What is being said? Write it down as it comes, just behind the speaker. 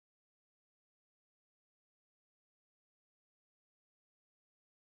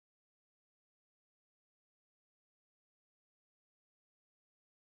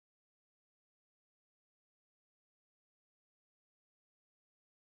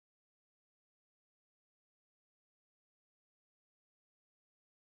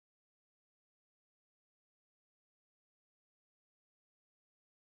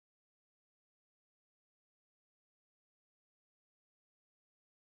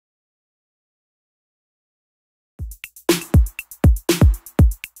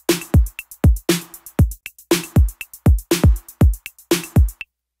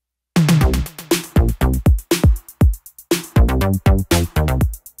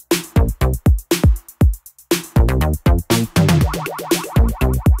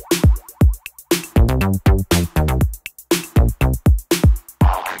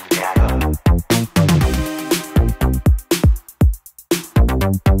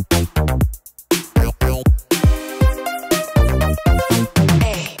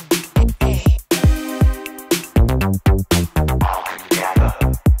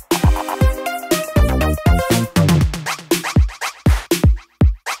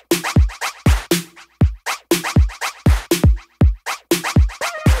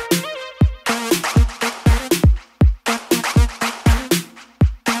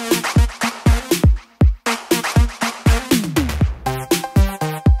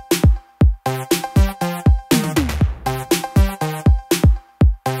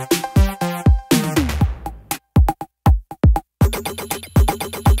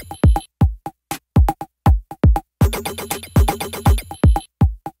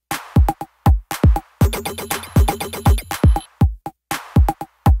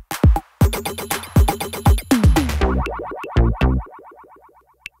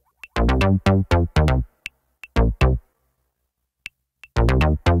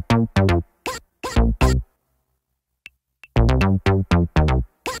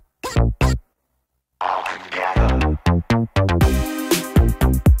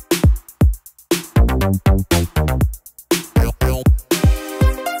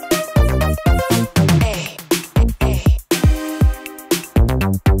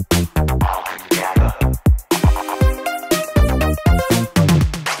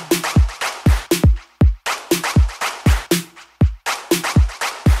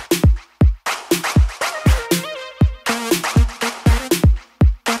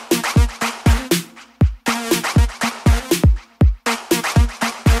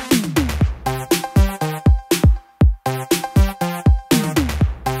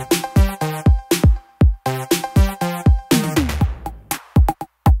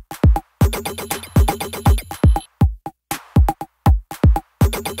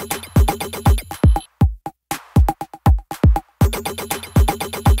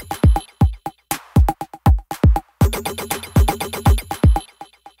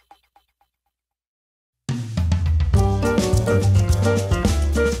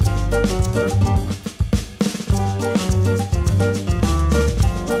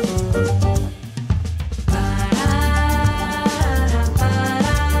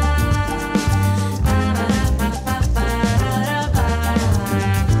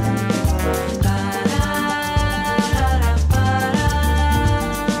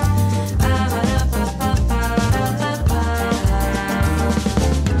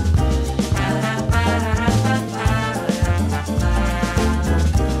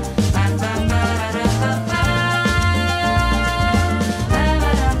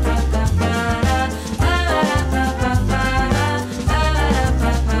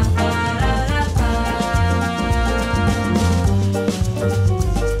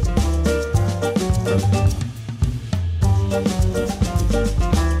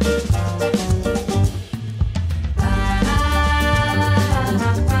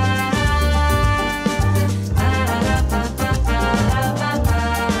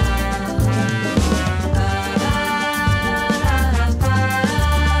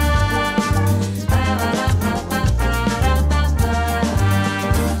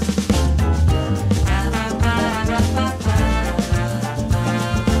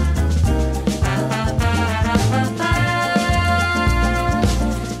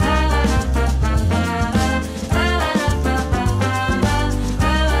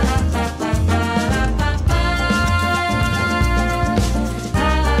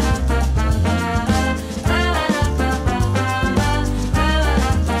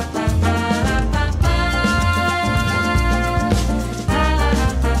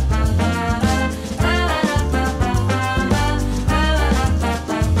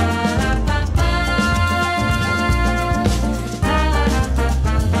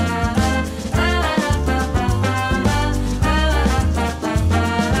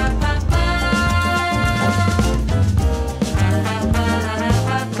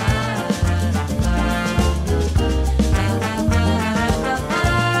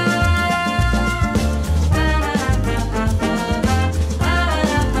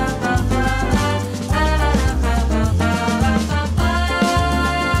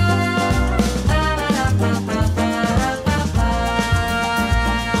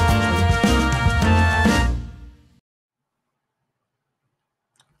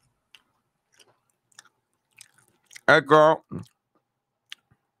Hey, Karl.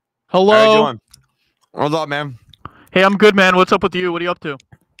 Hello. How you doing? What's up, man? Hey, I'm good, man. What's up with you? What are you up to?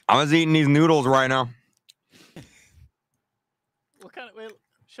 I was eating these noodles right now. What kind of? Wait,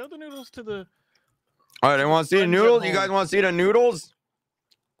 show the noodles to the. All right, they want to see the Friends at noodles? You home. guys want to see the noodles?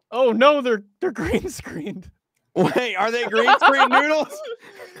 Oh no, they're green screened. Wait, are they green screen noodles?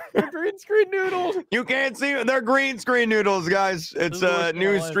 They're green screen noodles. You can't see it. They're green screen noodles, guys. It's a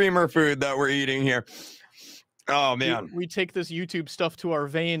new streamer food that we're eating here. Oh man, we take this YouTube stuff to our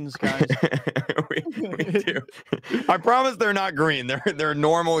veins, guys. we do. I promise they're not green. They're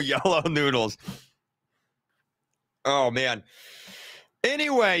normal yellow noodles. Oh man.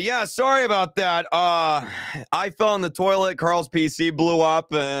 Anyway, yeah, sorry about that. I fell in the toilet. Carl's PC blew up.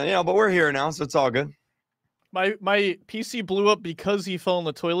 But we're here now, so it's all good. My PC blew up because he fell in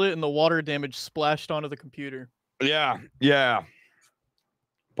the toilet and the water damage splashed onto the computer. Yeah.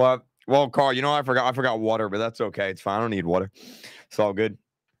 But well, Carl, I forgot water, but that's okay. It's fine. I don't need water. It's all good.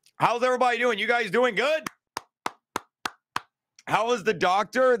 How's everybody doing? You guys doing good? How was the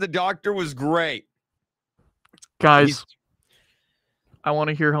doctor? The doctor was great. Guys, I want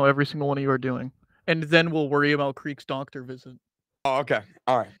to hear how every single one of you are doing. And then we'll worry about Kreek's doctor visit. Oh, okay.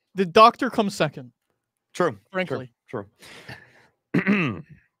 All right. The doctor comes second. True. Frankly. True.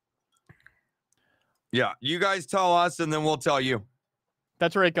 Yeah, you guys tell us and then we'll tell you.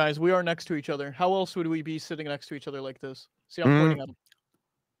 That's right, guys. We are next to each other. How else would we be sitting next to each other like this? See, I'm pointing at him.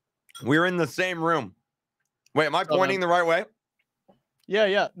 We're in the same room. Wait, am I pointing the right way?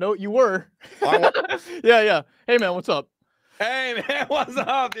 Yeah. No, you were. Yeah. Hey, man, what's up? Hey, man, what's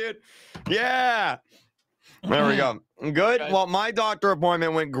up, dude? Yeah. There we go. Good. Guys. Well, my doctor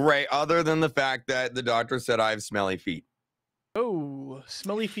appointment went great, other than the fact that the doctor said I have smelly feet. Oh,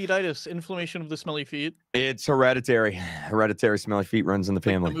 smelly feetitis, inflammation of the smelly feet. It's hereditary. Hereditary smelly feet runs in the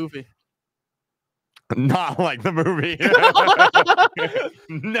family. Like the movie. Not like the movie.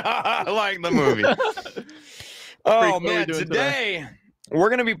 Not like the movie. Oh, man. Today, we're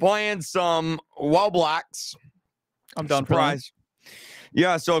going to be playing some Blacks. I'm down for that.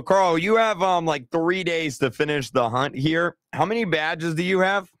 Yeah, so Carl, you have like 3 days to finish the hunt here. How many badges do you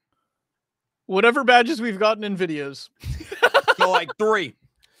have? Whatever badges we've gotten in videos. So like 3.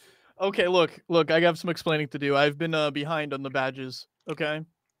 Okay, look, I have some explaining to do. I've been behind on the badges, okay?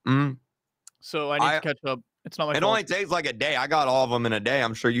 So I need to catch up. It's not my fault. It only takes like a day. I got all of them in a day.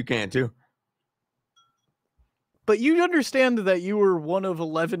 I'm sure you can too. But you understand that you were one of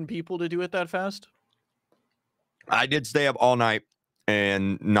 11 people to do it that fast? I did stay up all night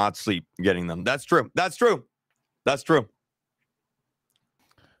and not sleep getting them. That's true. That's true. That's true.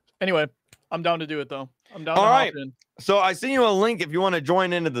 Anyway, I'm down to do it though. I'm down all to right. hop in. So I sent you a link if you want to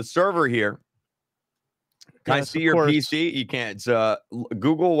join into the server here. Can I see your PC? You can't. It's,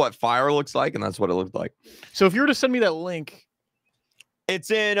 Google what fire looks like, and that's what it looked like. So if you were to send me that link, it's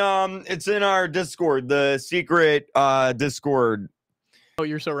in our Discord, the secret Discord. Oh,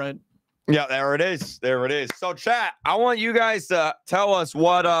 you're so right. Yeah, there it is. There it is. So chat, I want you guys to tell us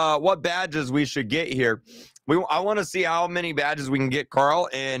what badges we should get here. I want to see how many badges we can get, Carl,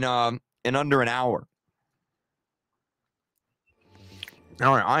 in under an hour.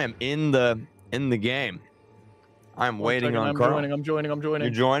 All right, I am in the game. I'm waiting on Carl. I'm joining. You're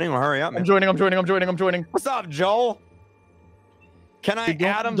joining? Well, hurry up, man. I'm joining. What's up, Joel? Can I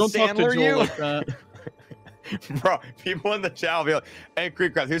Adam Sandler you? Like that. Bro, people in the chat will be like, hey,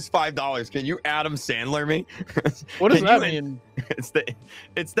 Kreek, here's $5. Can you Adam Sandler me? What does that mean?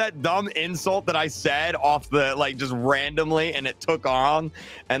 It's that dumb insult that I said off the, like, just randomly, and it took on,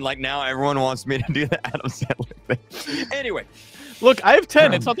 and, like, now everyone wants me to do the Adam Sandler thing. Anyway. Look, I have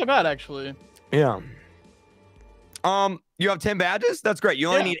 10. It's not that bad, actually. Yeah. You have 10 badges? That's great. You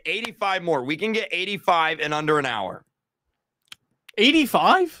only need 85 more. We can get 85 in under an hour.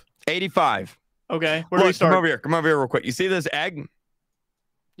 85? 85. Okay, where do we start? Come over here real quick. You see this egg?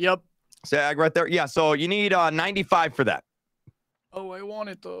 Yep. See egg right there? Yeah, so you need 95 for that. Oh, I want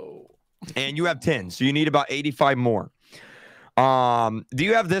it though. And you have 10, so you need about 85 more. Do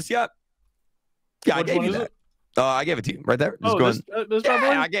you have this yet? Yeah, I gave you that. I gave it to you right there. Just this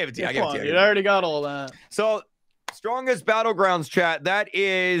I gave it to you. I gave it to you. I already got all that. So, strongest battlegrounds chat, that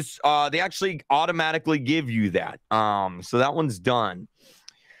is, they actually automatically give you that. So that one's done.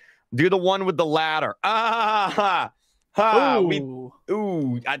 Do the one with the ladder.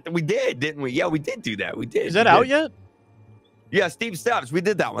 We did, didn't we? Yeah, we did do that. We did. Is that out yet? Yeah, Steep Steps. We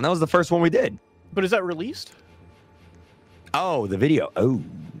did that one. That was the first one we did. But is that released? Oh, the video. Oh.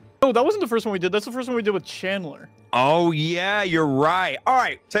 No, that wasn't the first one we did. That's the first one we did with Chandler. Oh, yeah, you're right. All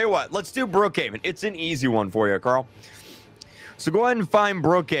right, tell you what. Let's do Brookhaven. It's an easy one for you, Carl. So go ahead and find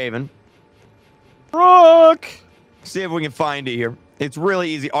Brookhaven. Brook! See if we can find it here. It's really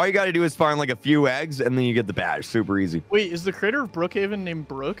easy. All you got to do is find like a few eggs, and then you get the badge. Super easy. Wait, is the creator of Brookhaven named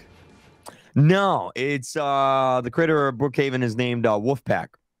Brook? No, it's the creator of Brookhaven is named Wolfpack.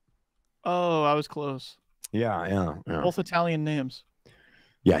 Oh, I was close. Yeah. Both Italian names.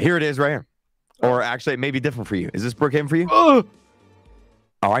 Yeah, here it is right here. Or actually, it may be different for you. Is this Brookhaven for you? All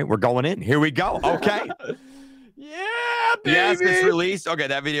right, we're going in. Here we go. Okay. Yeah, baby. Yes, it's released. Okay,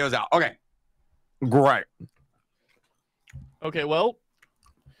 that video is out. Okay. Great. Okay, well,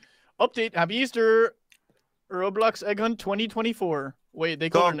 update. Happy Easter. Roblox Egg Hunt 2024. Wait, they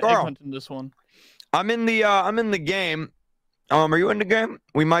call it an egg hunt in this one. I'm in the game. Are you in the game?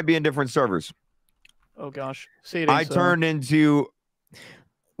 We might be in different servers. Oh gosh. Say it I turned into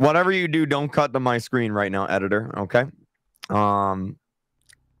whatever you do, don't cut to my screen right now, editor. Okay. Don't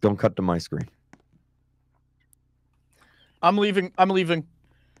cut to my screen. I'm leaving. I'm leaving.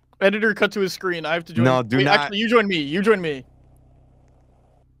 Editor, cut to his screen. I have to join. No, do not. Actually, you join me. You join me.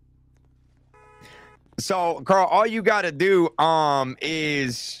 So, Carl, all you got to do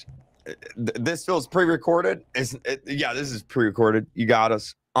is this feels pre-recorded. Yeah, this is pre-recorded. You got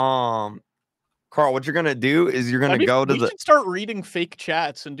us. Carl, what you're gonna do is you're gonna go to we should start reading fake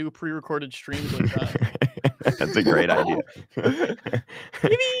chats and do pre-recorded streams like that. That's a great idea.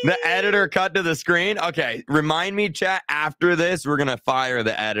 The editor cut to the screen. Okay, remind me, chat. After this, we're gonna fire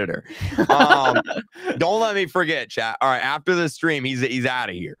the editor. Don't let me forget, chat. All right, after the stream, he's out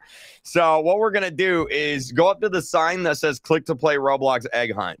of here. So what we're gonna do is go up to the sign that says "Click to play Roblox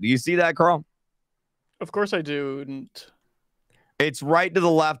Egg Hunt." Do you see that, Carl? Of course I do. It's right to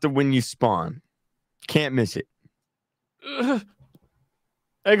the left of when you spawn. Can't miss it.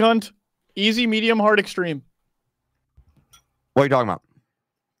 Egg Hunt, easy, medium, hard, extreme. What are you talking about?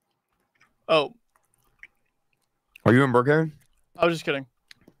 Oh. Are you in Brookhaven? I was just kidding.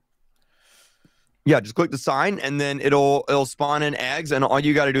 Yeah, just click the sign and then it'll spawn in eggs, and all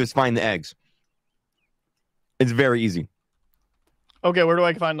you got to do is find the eggs. It's very easy. Okay, where do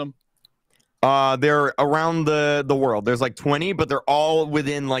I find them? They're around the world. There's like 20, but they're all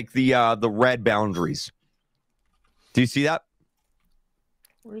within like the red boundaries. Do you see that?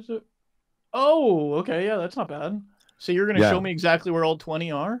 Where is it? Oh, okay, yeah, that's not bad. So you're gonna show me exactly where all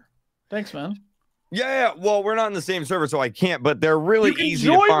 20 are? Thanks, man. Yeah. Well, we're not in the same server, so I can't. But they're really easy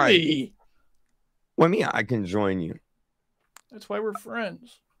to find. Me. Well, yeah, I can join you. That's why we're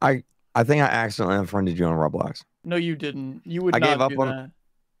friends. I think I accidentally unfriended you on Roblox. No, you didn't. You would not do that.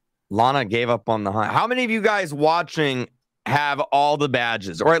 Lana gave up on the hunt. How many of you guys watching have all the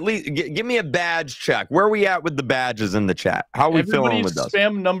badges, or at least give me a badge check? Where are we at with the badges in the chat? How are we feeling with those?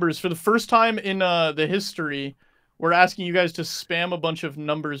 Spam numbers for the first time in the history. We're asking you guys to spam a bunch of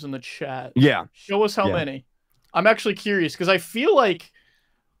numbers in the chat. Yeah. Show us how many. I'm actually curious because I feel like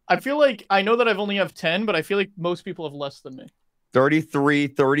I know that I've only have 10, but I feel like most people have less than me. 33,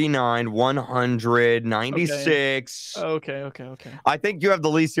 39, 100, 96. Okay. I think you have the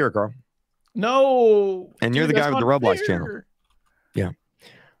least here, Carl. No. And you're the guy with the Roblox channel. Yeah.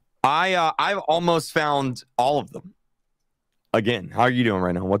 I've almost found all of them. Again, how are you doing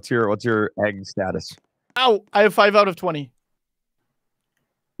right now? What's your egg status? Ow, I have 5 out of 20.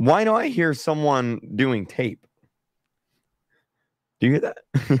 Why do I hear someone doing tape? Do you hear that?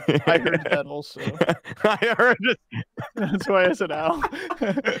 I heard that also. I heard it. That's why I said ow.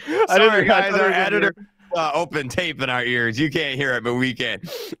 Sorry, guys. Our editor opened tape in our ears. You can't hear it, but we can.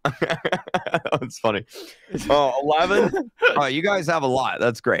 That's funny. Oh, 11? Oh, you guys have a lot.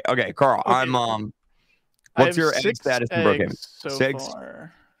 That's great. Okay, Carl, okay. What's your egg status in Brookhaven? So 6?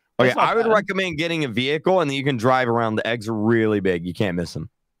 Far. Okay, I would recommend getting a vehicle, and then you can drive around. The eggs are really big. You can't miss them.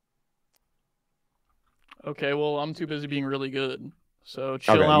 Okay, well, I'm too busy being really good. So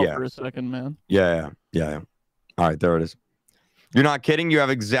chill out for a second, man. Yeah. All right, there it is. You're not kidding? You have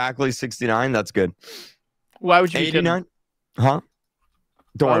exactly 69? That's good. Why would you 89? Huh?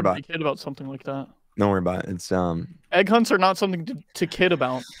 Don't worry about it. Kid about something like that. Don't worry about it. It's egg hunts are not something to kid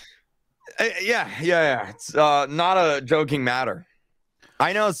about. Yeah. It's not a joking matter.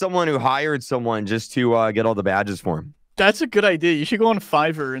 I know someone who hired someone just to get all the badges for him. That's a good idea. You should go on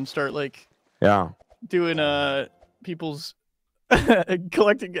Fiverr and start doing people's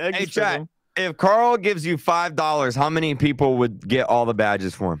collecting eggs. Hey, chat. If Carl gives you $5, how many people would get all the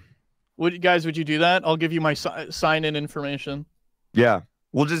badges for him? Would you do that? I'll give you my sign-in information. Yeah.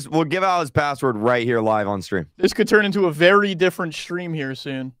 We'll give out his password right here live on stream. This could turn into a very different stream here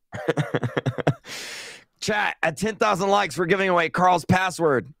soon. Chat, at 10,000 likes, we're giving away Carl's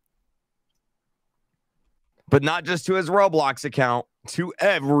password. But not just to his Roblox account, to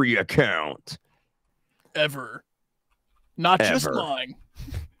every account. Ever. Not just mine.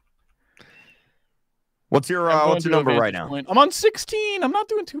 What's your number right now? I'm on 16. I'm not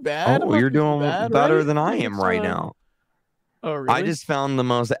doing too bad. Oh, you're doing better than I am right now. Oh, really? I just found the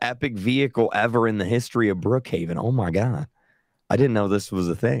most epic vehicle ever in the history of Brookhaven. Oh my god. I didn't know this was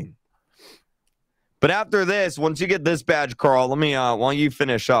a thing. But after this, once you get this badge, Carl, let me while you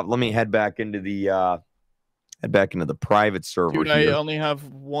finish up, let me head back into the private server. Dude, here. I only have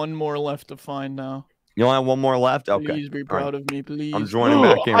one more left to find now. You only have one more left? Okay. Please be proud of me, please. I'm joining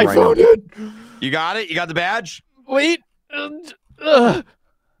back in right now. I found it! You got it? You got the badge? Wait.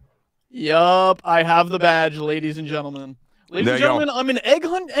 Yup, I have the badge, ladies and gentlemen. Ladies and gentlemen, I'm an egg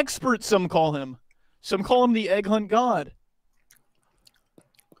hunt expert, some call him. Some call him the egg hunt god.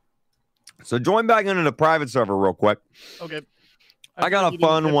 So join back into the private server real quick. Okay. I got a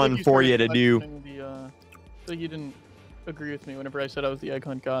fun one for you to do. So you didn't agree with me whenever I said I was the egg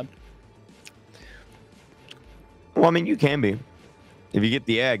hunt god. Well, I mean, you can be if you get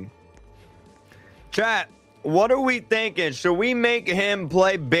the egg. Chat, what are we thinking? Should we make him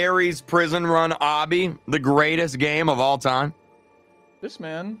play Barry's Prison Run Obby, the greatest game of all time? This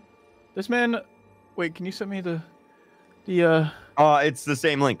man. Wait, can you send me the? It's the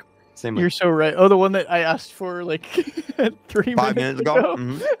same link. Same link. You're so right. Oh, the one that I asked for like 5 minutes ago.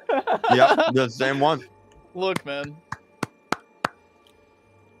 Mm-hmm. Yep, the same one. Look, man.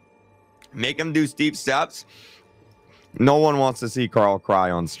 Make him do steep steps. No one wants to see Karl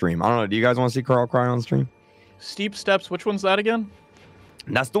cry on stream. I don't know. Do you guys want to see Karl cry on stream? Steep steps. Which one's that again?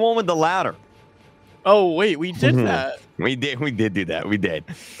 That's the one with the ladder. Oh wait, we did that. We did do that. We did.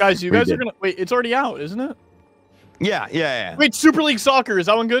 Guys, you guys are gonna wait. It's already out, isn't it? Yeah. Wait, Super League Soccer, is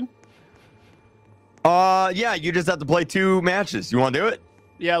that one good? Yeah. You just have to play 2 matches. You want to do it?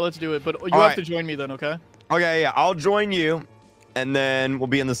 Yeah, let's do it. But you have to join me then, okay? Okay. Yeah, I'll join you, and then we'll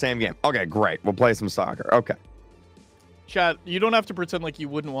be in the same game. Okay, great. We'll play some soccer. Okay. Chat, you don't have to pretend like you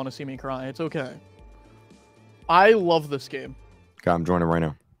wouldn't want to see me cry. It's okay. I love this game. Okay, I'm joining right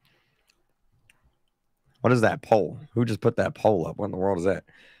now. What is that poll? Who just put that poll up? What in the world is that?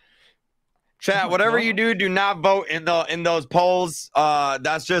 Chat, whatever you do not vote in those polls.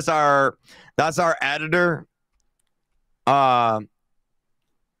 That's just our editor. Their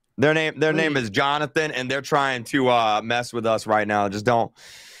name is Jonathan, and they're trying to mess with us right now. Just don't.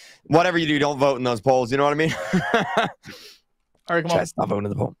 Whatever you do, don't vote in those polls. You know what I mean? All right, come on. Stop voting in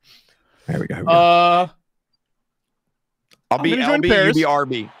the poll. There we go. I'll be LB, you be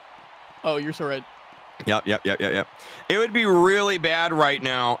RB. Oh, you're so right. Yep. It would be really bad right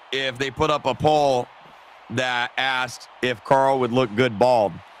now if they put up a poll that asked if Karl would look good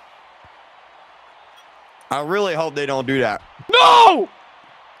bald. I really hope they don't do that. No!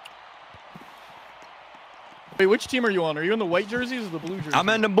 Wait, which team are you on? Are you in the white jerseys or the blue jerseys? I'm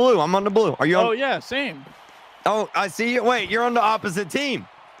in the blue. I'm on the blue. Are you on? Oh, yeah, same. Oh, I see you. Wait, you're on the opposite team.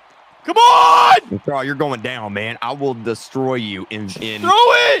 Come on! Karl, you're going down, man. I will destroy you in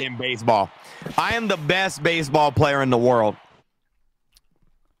baseball. I am the best baseball player in the world.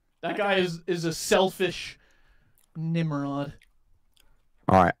 That guy is a selfish Nimrod.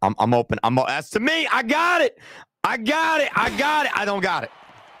 All right, I'm open. That's to me. I got it. I don't got it.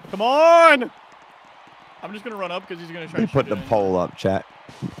 Come on! I'm just gonna run up because he's gonna try to put the poll up, chat.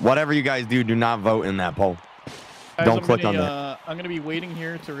 Whatever you guys do not vote in that poll. Guys, don't click on that. I'm gonna be waiting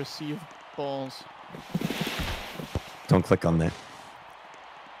here to receive balls. Don't click on that.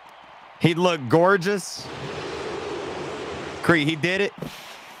 He looked gorgeous. Kreek, he did it.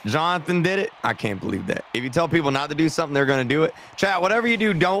 Jonathan did it. I can't believe that. If you tell people not to do something, they're going to do it. Chat, whatever you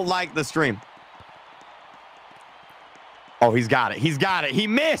do, don't like the stream. Oh, he's got it. He's got it. He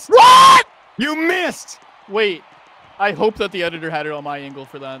missed. What? You missed. Wait. I hope that the editor had it on my angle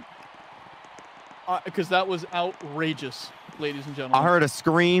for that. Because that was outrageous, ladies and gentlemen. I heard a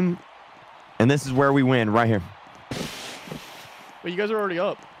scream, and this is where we win, right here. Wait, you guys are already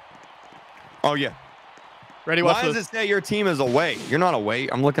up. Oh, yeah. Ready? Watch Why does it say your team is away? You're not away.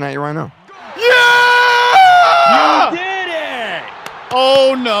 I'm looking at you right now. Yeah! You did it!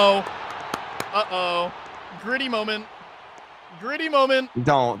 Oh, no. Uh-oh. Gritty moment. Gritty moment.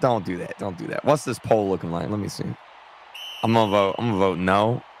 Don't do that. Don't do that. What's this poll looking like? Let me see. I'm gonna vote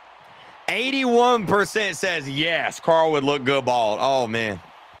no. 81% says yes, Karl would look good bald. Oh, man.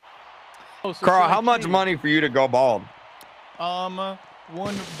 Oh, so Karl, how much money for you to go bald? $1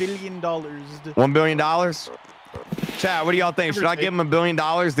 billion. $1 billion? Chat, what do y'all think? Should I give him $1 billion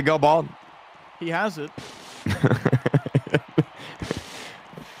to go bald? He has it.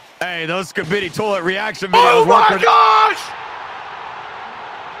 Hey, those Skibidi toilet reaction videos. Oh my gosh!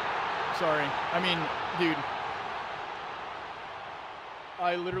 Sorry. I mean, dude.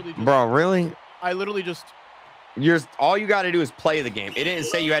 I literally just... Bro, really? I literally just... All you got to do is play the game. It didn't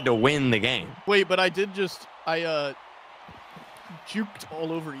say you had to win the game. Wait, but I did just... I juked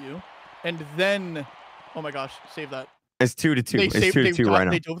all over you. And then... Oh my gosh, save that. It's 2-2. It's 2-2 right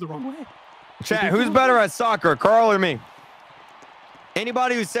now. They dove the wrong way. Chat, who's better at soccer, Karl or me?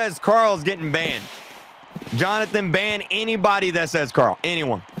 Anybody who says Karl's getting banned. Jonathan, ban anybody that says Karl.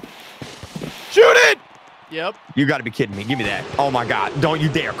 Anyone. Shoot it! Yep. You got to be kidding me. Give me that. Oh, my God. Don't you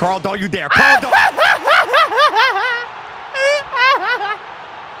dare. Karl, don't you dare. Karl, don't.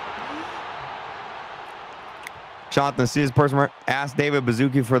 Jonathan, see this person. Ask David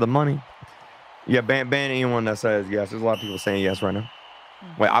Bazooki for the money. Yeah, ban anyone that says yes. There's a lot of people saying yes right now.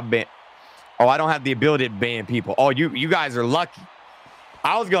 Wait, I ban. Oh, I don't have the ability to ban people. Oh, you guys are lucky.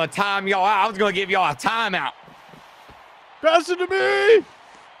 I was going to time y'all out. I was going to give y'all a timeout. Pass it to me!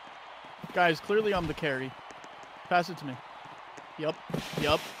 Guys, clearly I'm the carry. Pass it to me. Yep.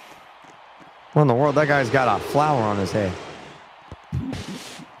 What in the world? That guy's got a flower on his head.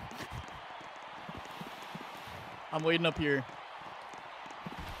 I'm waiting up here.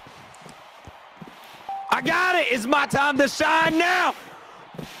 I got it. It's my time to shine now.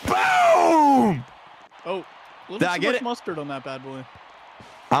 Boom! Oh, a little Did I get it? mustard on that bad boy.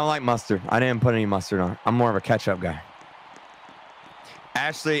 I don't like mustard. I didn't put any mustard on. I'm more of a ketchup guy.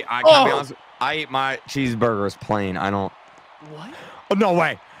 Actually, I can't be honest. I eat my cheeseburgers plain. I don't. What? Oh, no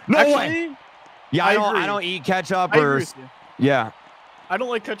way. No Actually, way. Yeah, I don't eat ketchup or. Yeah. I don't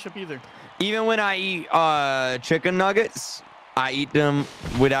like ketchup either. Even when I eat chicken nuggets, I eat them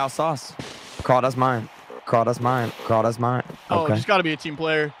without sauce. Karl, that's mine. Karl, that's mine. Karl, that's mine. Oh, Okay. he's got to be a team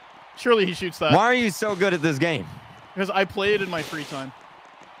player. Surely he shoots that. Why are you so good at this game? Because I play it in my free time.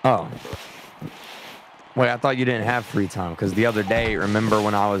 Oh. Wait, I thought you didn't have free time because the other day, remember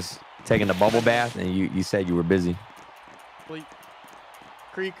when I was taking the bubble bath and you said you were busy? Wait.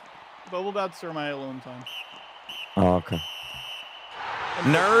 Kreek, bubble baths are my alone time. Oh, okay.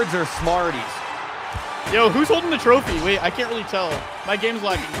 Nerds or smarties? Yo, who's holding the trophy? Wait, I can't really tell. My game's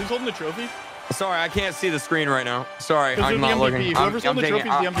lagging. Who's holding the trophy? Sorry, I can't see the screen right now. Sorry, I'm not looking. Whoever's holding the trophy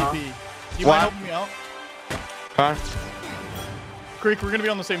is the MVP. Do you mind helping me out? Huh? Kreek, we're gonna be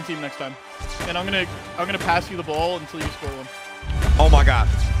on the same team next time, and I'm gonna pass you the ball until you score one. Oh my God.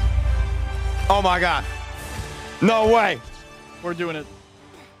 Oh my God. No way. We're doing it.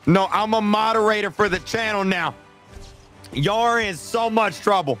 No, I'm a moderator for the channel now. Y'all are in so much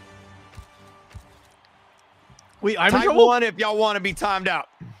trouble. Wait, I'm in Type trouble? 1 if y'all want to be timed out.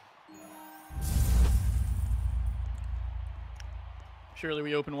 Surely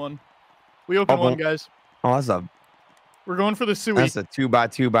we open one. We open one, guys. Oh, that's a. We're going for the Sui. That's a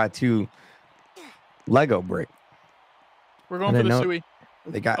 2x2x2 Lego brick. We're going for the Sui.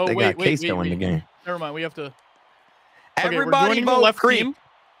 They got queso in the game. Never mind. We have to. Everybody vote left Kreek. Team.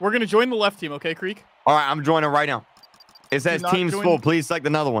 We're gonna join the left team, okay, Kreek? All right, I'm joining right now. It says team's full. Please select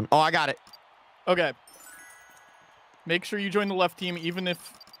another one. Oh, I got it. Okay. Make sure you join the left team, even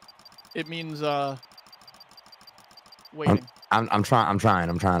if it means waiting. I'm trying.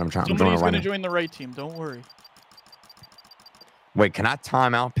 Somebody's gonna join the right team. Don't worry. Wait, can I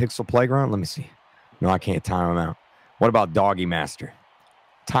time out Pixel Playground? Let me see. No, I can't time them out. What about Doggy Master?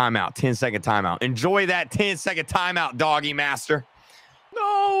 Timeout. 10-second timeout. Enjoy that 10-second timeout, Doggy Master.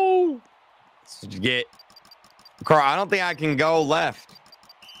 No. That's what you get. Karl, I don't think I can go left.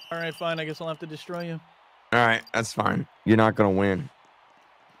 All right, fine. I guess I'll have to destroy you. All right, that's fine. You're not gonna win.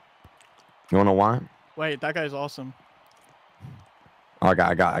 You wanna know why? Wait, that guy's awesome. Oh, I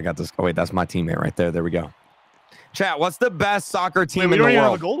got this. Oh wait, that's my teammate right there. There we go. Chat, what's the best soccer team in the world? We don't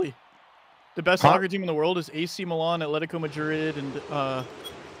even have a goalie. The best soccer team in the world is AC Milan, Atletico Madrid, and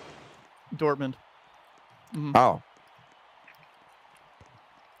Dortmund. Mm-hmm. Oh.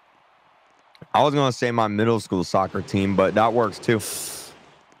 I was gonna say my middle school soccer team, but that works too.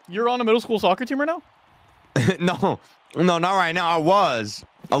 You're on a middle school soccer team right now? No, not right now. I was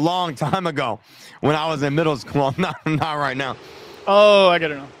a long time ago when I was in middle school. Not right now. Oh, I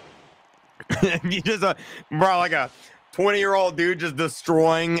get it now. You just bro, like a 20-year-old dude just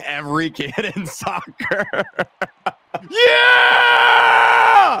destroying every kid in soccer.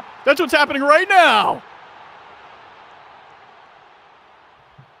 Yeah! That's what's happening right now.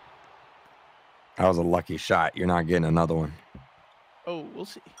 That was a lucky shot. You're not getting another one. Oh, we'll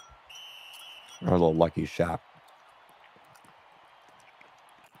see. That was a lucky shot.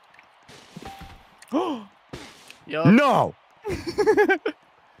 Yep. No!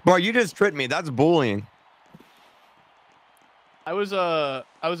 Bro, you just tricked me. That's bullying. I was a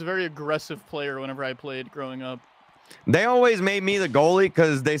very aggressive player whenever I played growing up. They always made me the goalie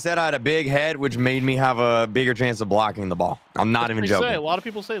because they said I had a big head, which made me have a bigger chance of blocking the ball. I'm not even joking. A lot of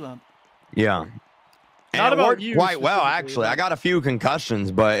people say that. Yeah. Not about you. Quite well, actually. I got a few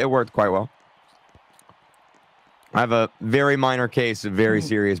concussions, but it worked quite well. I have a very minor case of very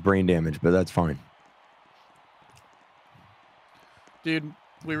serious brain damage, but that's fine. Dude,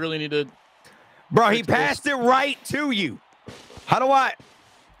 we really need to... Bro, he passed it right to you. How do I...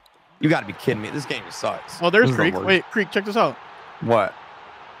 You got to be kidding me. This game sucks. Oh, there's This is the Kreek. worst. Wait, Kreek, check this out. What?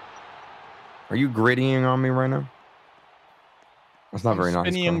 Are you grittying on me right now? That's not very nice.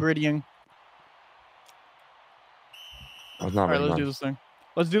 Spinning and grittying. That's not All right, very let's nice. do this thing.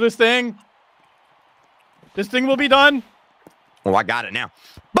 Let's do this thing. This thing will be done. Oh, I got it now.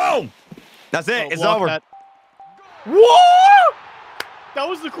 Boom! That's it. It's over. That. Whoa! That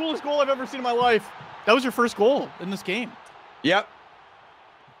was the coolest goal I've ever seen in my life. That was your first goal in this game. Yep.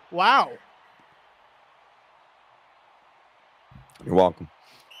 Wow. You're welcome.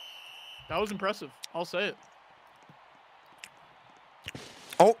 That was impressive. I'll say it.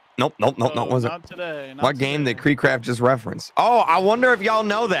 Oh, nope. Was it? Not today. What game did Kreek just reference? Oh, I wonder if y'all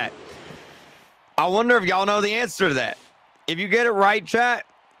know that. I wonder if y'all know the answer to that. If you get it right, chat,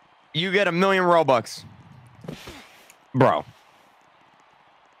 you get 1,000,000 Robux. Bro.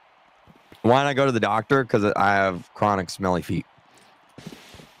 Why not go to the doctor? Because I have chronic smelly feet.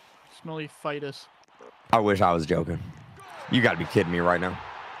 Smelly fitus. I wish I was joking. You got to be kidding me right now.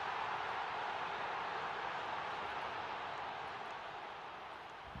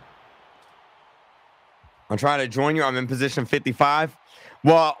 I'm trying to join you. I'm in position 55.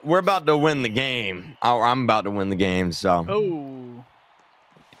 Well, we're about to win the game. I'm about to win the game, so. Oh.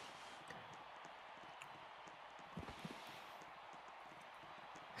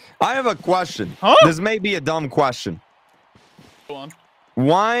 I have a question. Huh? This may be a dumb question. Go on.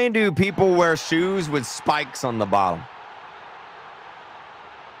 Why do people wear shoes with spikes on the bottom?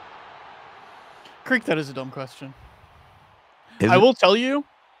 Kreek, that is a dumb question. Is I it? will tell you.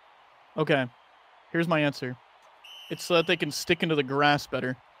 Okay. Here's my answer. It's so that they can stick into the grass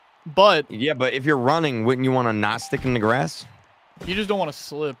better. But Yeah, but if you're running, wouldn't you want to not stick in the grass? you just don't want to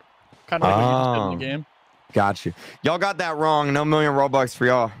slip. Kind of like what you just did in the game. Got you. Y'all got that wrong. No 1,000,000 Robux for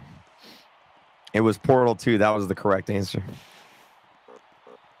y'all. It was Portal 2. That was the correct answer.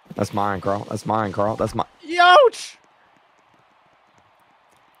 That's mine, Karl. That's mine, Karl. That's mine. Youch!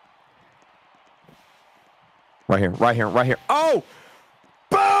 Right here. Right here. Right here. Oh!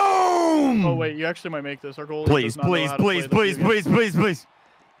 Boom! Oh, wait. You actually might make this. Our goal Please, please, please, please, please, please, please.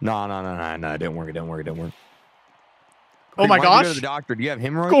 No. It didn't work. It didn't work. It didn't work. Oh, my Why'd you gosh. go to the doctor? Do you have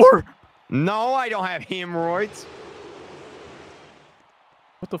hemorrhoids? Score! No, I don't have hemorrhoids.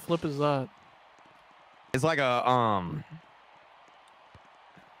 What the flip is that? It's like a,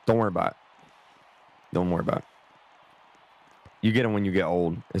 Don't worry about it. Don't worry about it. You get them when you get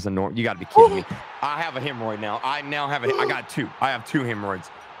old. It's a norm. You got to be kidding me. I have a hemorrhoid now. I now have I got 2. I have 2 hemorrhoids.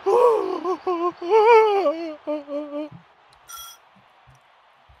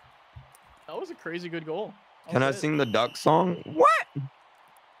 That was a crazy good goal. Can I sing the duck song? What?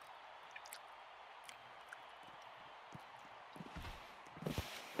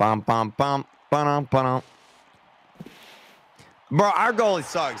 Bum, bum, bum, ba-dum, ba-dum. Bro, our goalie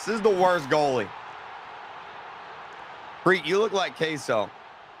sucks. This is the worst goalie. Kreek, you look like queso.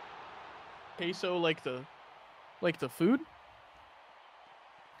 Queso like the food?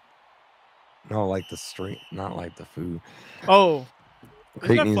 No, like the street, not like the food. Oh. Isn't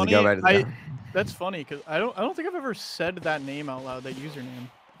Kreek that needs funny? to go back to the That's funny because I don't think I've ever said that name out loud, that username.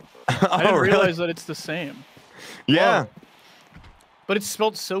 Oh, I didn't really? realize that it's the same. Yeah. Whoa. But it's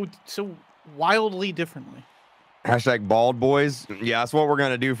spelled so wildly differently. Hashtag bald boys. Yeah, that's what we're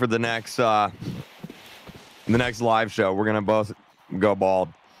gonna do for the next live show. We're gonna both go bald.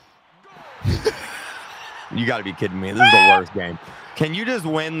 You gotta be kidding me. This is the worst game. Can you just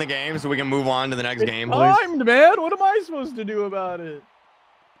win the game so we can move on to the next game, please? Timed, man. What am I supposed to do about it?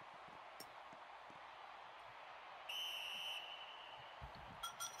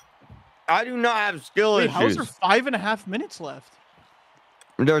 I do not have skill Wait, how is issues. there 5.5 minutes left?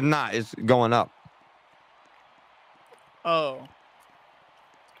 There's not. It's going up. Oh.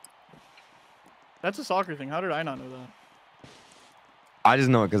 That's a soccer thing. How did I not know that? I just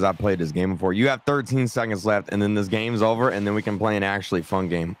know it because I played this game before. You have 13 seconds left, and then this game's over, and then we can play an actually fun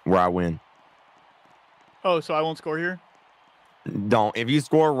game where I win. Oh, so I won't score here? Don't. If you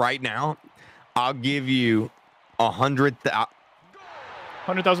score right now, I'll give you 100,000.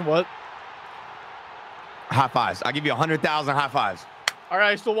 100,000 what? High fives. I'll give you 100,000 high fives. All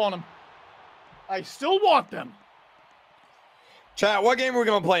right, I still want them. I still want them. Chat, what game are we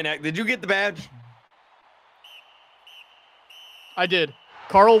going to play next? Did you get the badge? I did.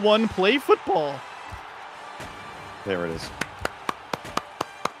 Karl won play football. There it is.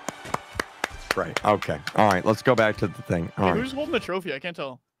 Right. Okay. All right. Let's go back to the thing. All Hey, right. who's holding the trophy? I can't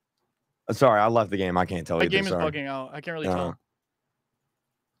tell. Sorry, I left the game. I can't tell My you. game is bugging out. I can't really tell.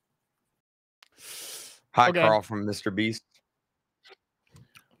 Hi, Okay. Karl from Mr. Beast.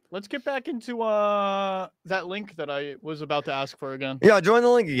 let's get back into that link that I was about to ask for again. Yeah, join the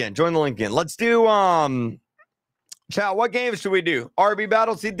link again. Join the link again. Let's do chat. What games should we do? RB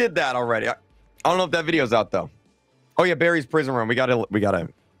battles. He did that already. I don't know if that video's out though. Oh yeah, Barry's prison room. We gotta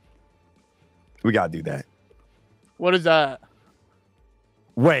do that. What is that?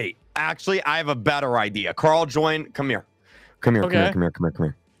 Wait, actually, I have a better idea. Karl, join. Come here. Come here. Okay. Come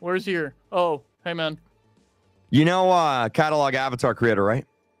here. Where's here? Oh, hey man. You know, catalog avatar creator, right?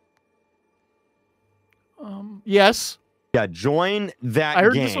 Yes. Yeah, join that. I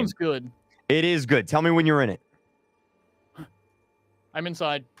heard game. this one's good. It is good. Tell me when you're in it. I'm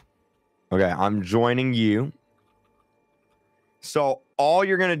inside. Okay, I'm joining you. So all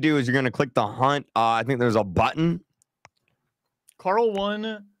you're gonna do is you're gonna click the hunt. I think there's a button. Karl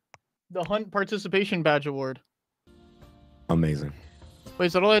won the Hunt Participation Badge Award. Amazing. Wait,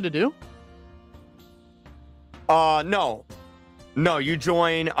 is that all I had to do? No. No, you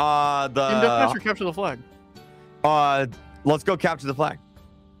join Team Deathmatch or capture the flag? Let's go capture the flag.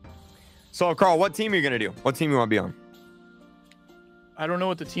 So Karl, what team are you gonna do? What team you want to be on? I don't know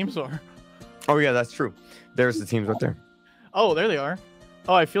what the teams are. Oh yeah, that's true. There's the teams right there. Oh, there they are.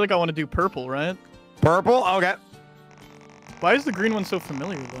 Oh, I feel like I want to do purple, right? Purple? Okay. Why is the green one so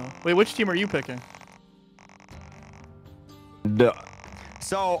familiar, though? Wait, which team are you picking?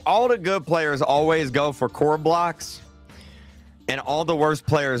 So all the good players always go for core blocks, and all the worst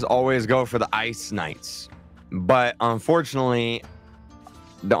players always go for the Ice Knights. But unfortunately,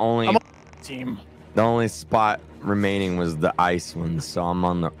 the only spot remaining was the ice ones, so I'm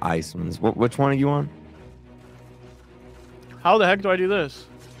on the ice ones. Which one are you on? How the heck do I do this?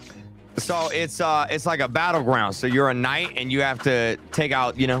 So it's like a battleground. So you're a knight and you have to take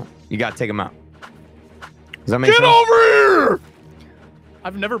out, you got to take them out. Does that make sense? Get over here!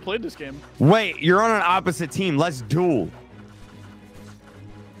 I've never played this game. Wait, you're on an opposite team. Let's duel.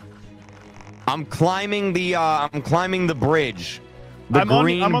 I'm climbing the bridge. I'm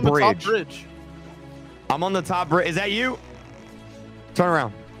on the top bridge. I'm on the top bridge. Is that you? Turn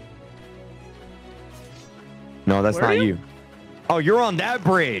around. No, that's not you. Oh, you're on that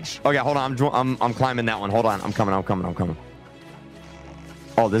bridge. Okay, hold on. I'm climbing that one. Hold on. I'm coming.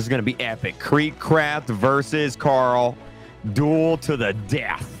 Oh, this is gonna be epic. Kreek Craft versus Karl. Duel to the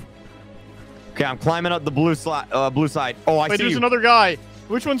death. Okay, I'm climbing up the blue side. Oh, I see you. There's another guy.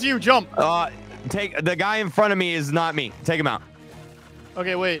 Which one's you? Jump. Take the guy in front of me is not me. Take him out.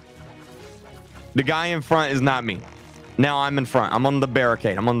 Okay, wait. The guy in front is not me. Now I'm in front. I'm on the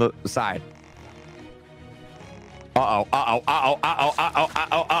barricade. I'm on the side. Let's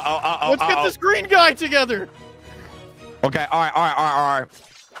get this green guy together. Okay, all right. I'm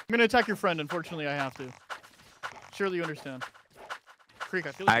gonna attack your friend. Unfortunately, I have to. Surely you understand. Kreek,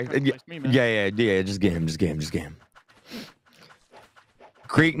 I feel like you're trying to place me, man. Yeah. Just get him.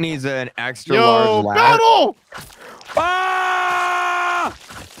 Kreek needs an extra large ladder. Battle! Ah!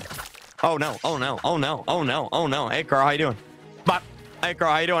 Oh no. Hey Karl, how you doing? Bop. Hey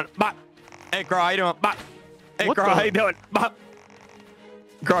Karl, how you doing? Bop. Hey Karl, how you doing? Bop. Hey Karl, how you doing? Bop.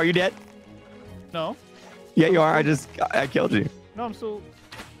 Karl, you dead? No. Yeah, you are. I killed you. No, I'm still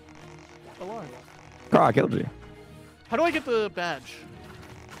alive. Karl, I killed you. How do I get the badge?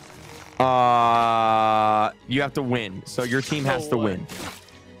 You have to win. So your team has to win.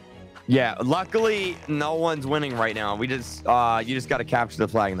 Yeah, luckily no one's winning right now. You just got to capture the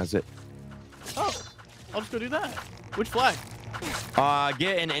flag and that's it. Oh, I'll just go do that. Which flag?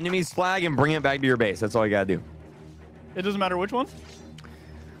 Get an enemy's flag and bring it back to your base. That's all you got to do. It doesn't matter which one?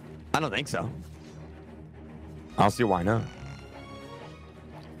 I don't think so. I'll see why not.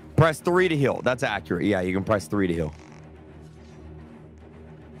 Press 3 to heal. That's accurate. Yeah, you can press 3 to heal.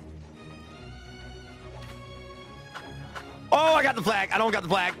 Oh, I got the flag. I don't got the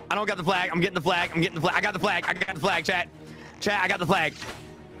flag. I'm getting the flag. I got the flag. Chat, I got the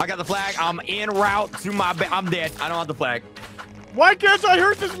flag. I'm en route to my base. I'm dead. I don't have the flag. Why can't I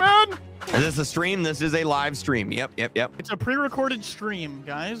hurt this man? Is this a stream? This is a live stream. Yep. It's a pre-recorded stream,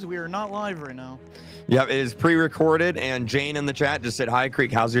 guys. We are not live right now. Yep, it is pre-recorded, and Jane in the chat just said, "Hi,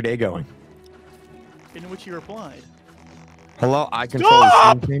 Kreek. How's your day going?" In which you replied, "Hello, I control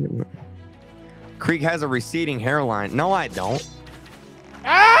the stream." Kreek has a receding hairline. No, I don't.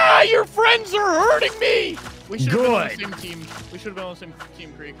 Ah, your friends are hurting me. We should have been on the same team. We should have been on the same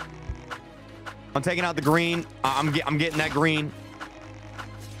team, Kreek. I'm taking out the green. I'm getting that green.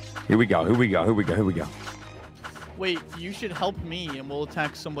 Here we go. Wait, you should help me, and we'll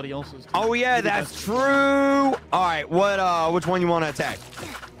attack somebody else's team. Oh yeah, that's true. All right, which one you want to attack?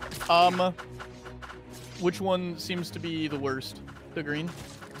 Which one seems to be the worst? The green?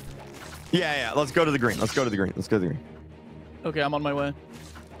 Yeah. Let's go to the green. Okay, I'm on my way.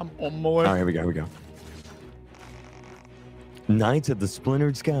 I'm on my way. All right, here we go. Here we go. Knights of the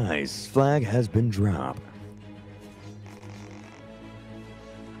Splintered Skies. Flag has been dropped.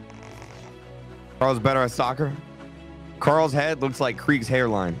 Carl's better at soccer. Carl's head looks like Kreek's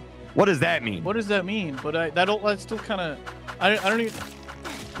hairline. What does that mean? What does that mean? But that's still kind of. I don't even.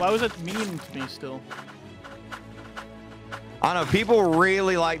 Why was that mean to me still? I don't know. People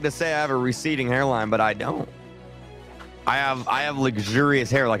really like to say I have a receding hairline, but I don't. I have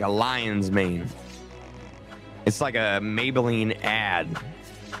luxurious hair like a lion's mane. It's like a Maybelline ad.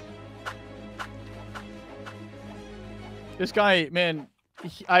 This guy, man,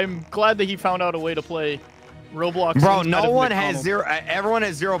 I'm glad that he found out a way to play Roblox. Bro, no one has zero. Everyone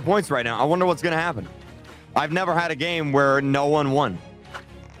has 0 points right now. I wonder what's gonna happen. I've never had a game where no one won.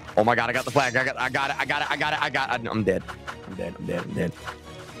 Oh my god, I got the flag. I got it. I'm dead. I'm dead.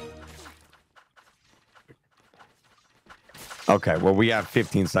 Okay, well we have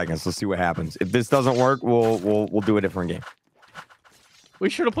 15 seconds. Let's see what happens. If this doesn't work, we'll do a different game. We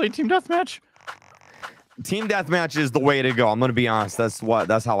should have played team deathmatch. Team deathmatch is the way to go. I'm gonna be honest. That's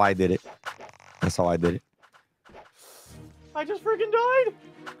how I did it. That's how I did it. I just freaking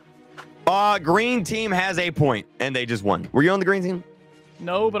died. Green team has a point and they just won. Were you on the green team?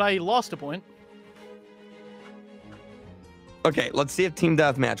 No, but I lost a point. Okay, let's see if team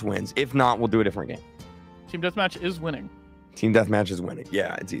deathmatch wins. If not, we'll do a different game. Team deathmatch is winning. Team deathmatch is winning.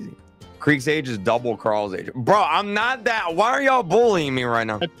 Yeah, it's easy. Kreek's age is double Karl's age. Bro, I'm not that. Why are y'all bullying me right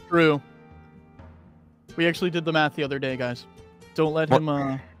now? That's true. We actually did the math the other day, guys. Don't let him.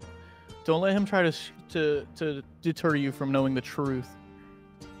 Don't let him try to deter you from knowing the truth.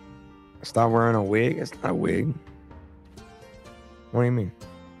 Stop wearing a wig. It's not a wig. What do you mean?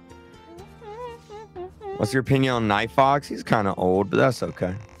 What's your opinion on Night Fox? He's kind of old, but that's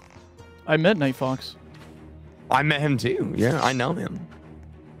okay. I met Night Fox. I met him too. Yeah, I know him.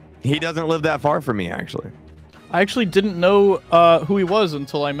 He doesn't live that far from me, actually. I actually didn't know who he was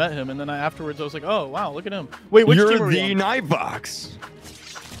until I met him, and then afterwards I was like, "Oh wow, look at him!" Wait, which team are you on? You're the Night Fox.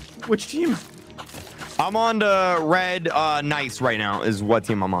 Which team? I'm on the red Knights right now. Is what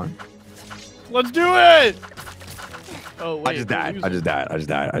team I'm on? Let's do it! Oh wait, I just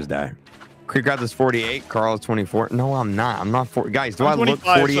died. Kreek got this 48. Karl is 24. No, I'm not. I'm not 40. Guys, do I look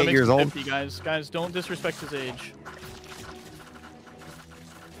 48 years old? 50, guys, don't disrespect his age.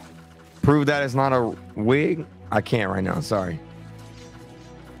 Prove that it's not a wig. I can't right now. Sorry.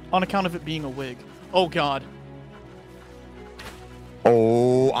 On account of it being a wig. Oh God.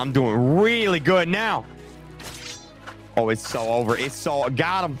 Oh, I'm doing really good now. Oh, it's so over. It's so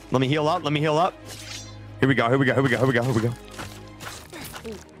got him. Let me heal up. Here we go.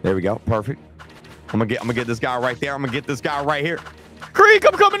 There we go. Perfect. I'm gonna get this guy right there. I'm gonna get this guy right here. Kreek,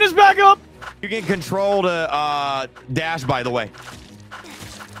 I'm coming his back up. You can control to dash, by the way.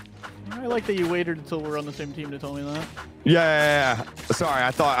 I like that you waited until we're on the same team to tell me that. Yeah. Sorry,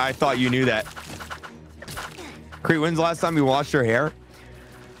 I thought you knew that. Kreek, when's the last time you washed your hair?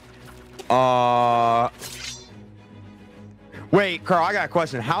 Wait, Karl, I got a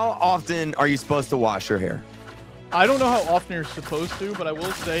question. How often are you supposed to wash your hair? I don't know how often you're supposed to, but I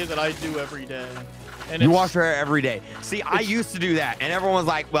will say that I do every day. And you wash your hair every day. See, I used to do that, and everyone's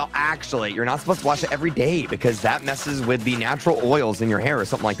like, well, actually, you're not supposed to wash it every day because that messes with the natural oils in your hair or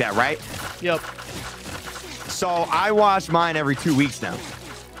something like that, right? Yep. So I wash mine every 2 weeks now.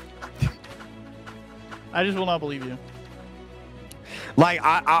 I just will not believe you. Like,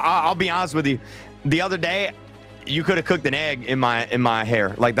 I'll be honest with you. The other day, you could have cooked an egg in my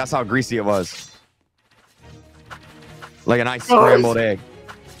hair. Like, that's how greasy it was. Like a nice scrambled egg.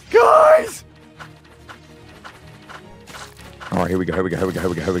 Guys! All right, here we go.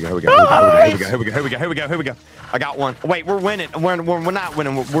 I got one. Wait, we're winning. We're not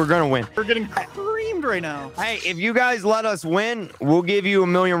winning. We're gonna win. We're getting creamed right now. Hey, if you guys let us win, we'll give you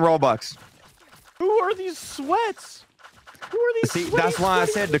 1,000,000 Robux. Who are these sweats? Who are these? See, that's why I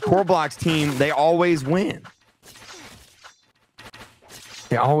said the Coreblox team. They always win.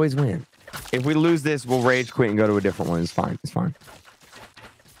 They always win. If we lose this, we'll rage quit and go to a different one. It's fine. It's fine.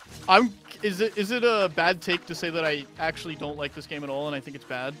 Is it a bad take to say that I actually don't like this game at all and I think it's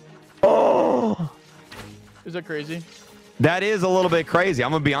bad? Oh, is that crazy? That is a little bit crazy.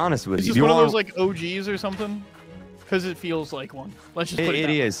 I'm gonna be honest with you. Is this one of those like OGs or something? Because it feels like one. Let's just put it.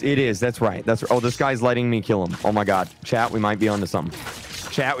 It is. That's right. Oh, this guy's letting me kill him. Oh my God. Chat, we might be onto something.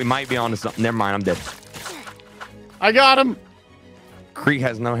 Never mind. I'm dead. I got him. Kreek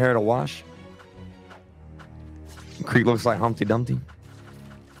has no hair to wash. Kreek looks like Humpty Dumpty.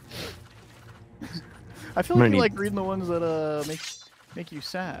 I feel like you like reading the ones that make you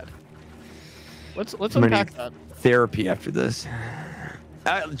sad. Let's unpack that. Therapy after this.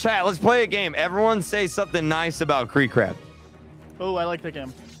 Chat, let's play a game. Everyone say something nice about Kreek. Oh, I like that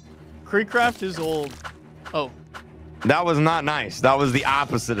game. Kreek is old. Oh. That was not nice. That was the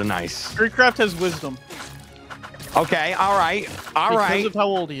opposite of nice. Kreek has wisdom. Okay, all right. Because of how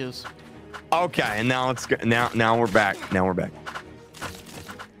old he is. Okay, and now let's go. Now we're back.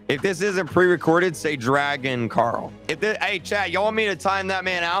 If this isn't pre-recorded, say Dragon Karl. Hey, chat, y'all want me to time that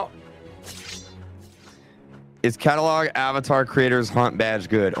man out? Is catalog avatar creators hunt badge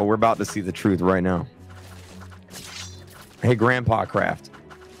good? Oh, we're about to see the truth right now. Hey, Grandpa Craft.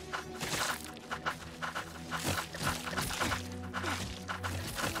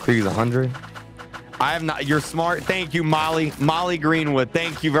 Kreek's 100. I have not. You're smart. Thank you, Molly. Molly Greenwood.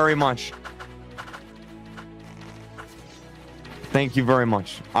 Thank you very much. Thank you very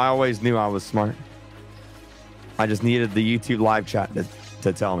much. I always knew I was smart. I just needed the YouTube live chat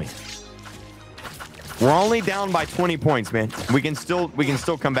to tell me. We're only down by 20 points, man. We can still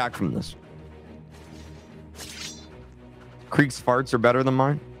come back from this. Kreek's farts are better than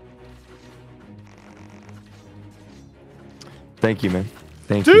mine. Thank you, man.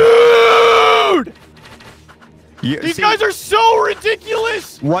 Thank you. Dude! These guys are so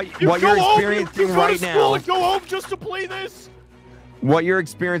ridiculous. What you're experiencing right now. And go home just to play this. What you're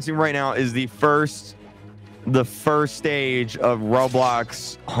experiencing right now is the first stage of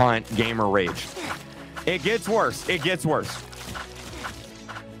Roblox Hunt gamer rage. It gets worse. It gets worse.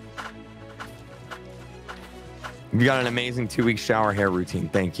 You got an amazing 2-week shower hair routine.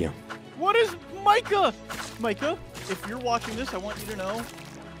 Thank you. What is Micah? Micah, if you're watching this, I want you to know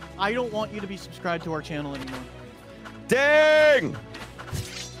I don't want you to be subscribed to our channel anymore. Dang!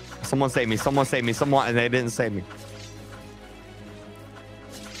 Someone save me. Someone save me. Someone. They didn't save me.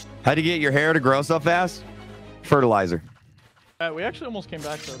 How'd you get your hair to grow so fast? Fertilizer. We actually almost came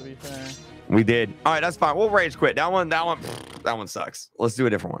back though, to be fair. We did. All right, that's fine. We'll rage quit. That one sucks. Let's do a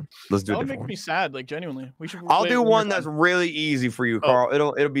different one. Let's do a different one. That would make me sad, like genuinely. We should. I'll do one that's really easy for you, Karl.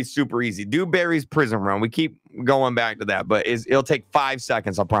 It'll be super easy. Do Barry's prison run. We keep going back to that, but it'll take 5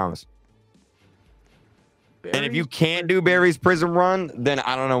 seconds. I promise. And if you can't do Barry's prison run, then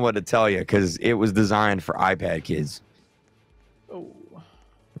I don't know what to tell you because it was designed for iPad kids. Oh.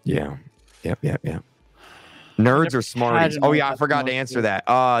 Yeah. Yep. Nerds or Smarties? Oh yeah, I forgot to answer that.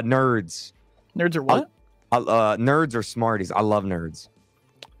 Nerds. Nerds are what? Nerds or Smarties. I love nerds.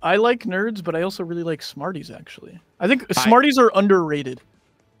 I like nerds, but I also really like Smarties. Actually, I think Smarties are underrated.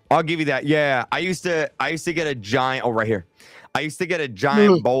 I'll give you that. Yeah, I used to get a giant. Oh, right here. I used to get a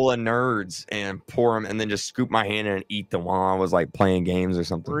giant bowl of nerds and pour them, and then just scoop my hand in and eat them while I was like playing games or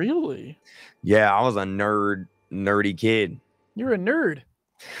something. Really? Yeah, I was a nerdy kid. You're a nerd.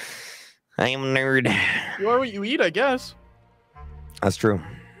 I am a nerd. You are what you eat, I guess. That's true.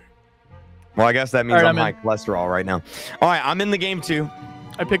 Well, I guess that means I'm high cholesterol right now. All right, I'm in the game too.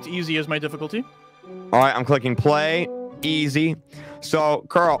 I picked easy as my difficulty. All right, I'm clicking play, easy. So,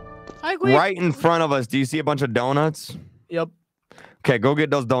 Karl, right in front of us, do you see a bunch of donuts? Yep. Okay, go get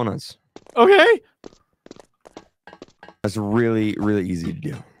those donuts. Okay. That's really, really easy to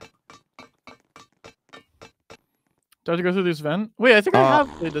do. Do I have to go through this vent? Wait, I think I have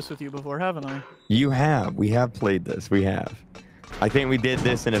played this with you before, haven't I? You have. We have played this. We have. I think we did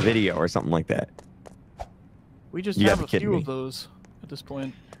this in a video or something like that. We just have a few of those at this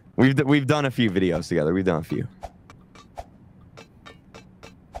point. We've done a few videos together. We've done a few.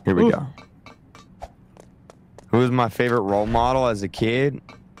 Here we go. Who was my favorite role model as a kid?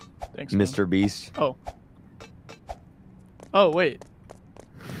 Thanks, Mr. Beast. Oh. Oh, wait.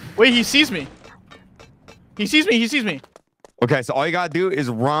 Wait, he sees me. He sees me. He sees me. Okay, so all you gotta do is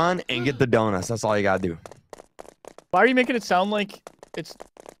run and get the donuts. That's all you gotta do. Why are you making it sound like it's...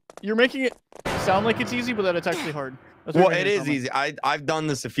 You're making it sound like it's easy, but that it's actually hard. Well, it is easy. I've done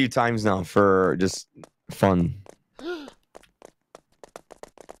this a few times now for just fun.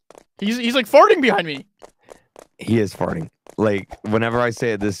 He's like farting behind me. He is farting. Like, whenever I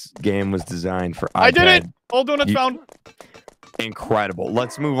say it, this game was designed for iPad. I did it! All donuts found. Incredible.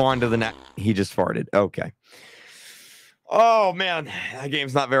 Let's move on to the next. He just farted. Okay. Oh, man. That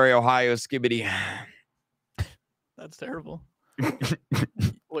game's not very Ohio skibbity. That's terrible.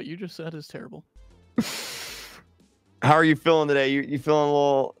 What you just said is terrible. How are you feeling today? You feeling a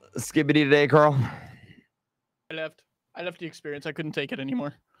little skibbity today, Karl? I left the experience. I couldn't take it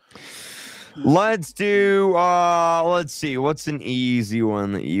anymore. Let's do let's see, what's an easy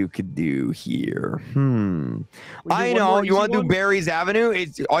one that you could do here? I know you want to do Barry's Avenue.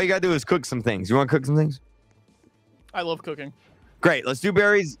 It's all you gotta do is cook some things. You want to cook some things? I love cooking. Great. Let's do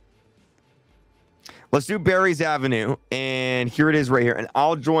Barry's Avenue, and here it is right here, and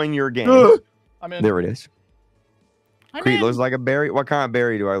I'll join your game. I'm in. There it is. Kreek looks like a berry. What kind of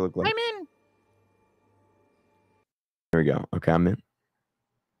berry do I look like? I'm in. There we go. Okay, I'm in.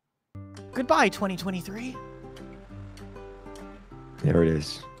 Goodbye, 2023. There it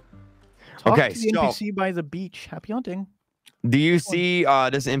is. Talk Okay, to the so NPC by the beach. Happy hunting. do you see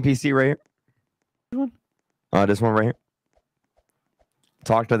this NPC right here? Which one? This one right here.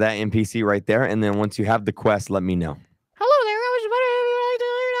 Talk to that NPC right there, and then once you have the quest, let me know. Hello there. I was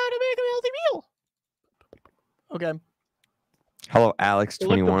wondering how to make a healthy meal. Okay. Hello,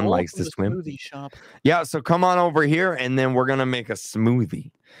 Alex21 likes to swim. Smoothie shop. Yeah, so come on over here, and then we're gonna make a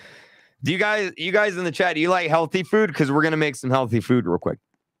smoothie. Do you guys in the chat, do you like healthy food? Because we're gonna make some healthy food real quick.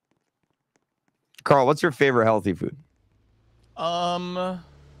 Karl, what's your favorite healthy food? I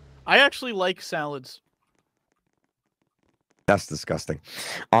actually like salads. That's disgusting.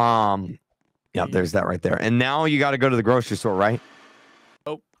 Yeah, there's that right there. And now you got to go to the grocery store, right?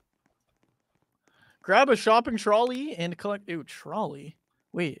 Oh. Grab a shopping trolley and collect. Ew, trolley.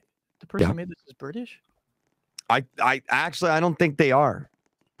 Wait, the person who made this is British? I actually, I don't think they are,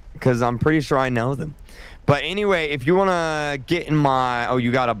 because I'm pretty sure I know them. But anyway, if you want to get in my... Oh,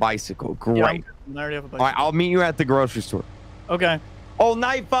 you got a bicycle. Great. Yeah, I already have a bicycle. All right, I'll meet you at the grocery store. Okay. Oh,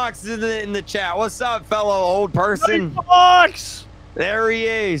 Night Fox is in the chat. What's up, fellow old person? Night Fox! There he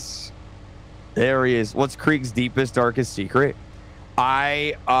is. There he is. What's Kreek's deepest, darkest secret?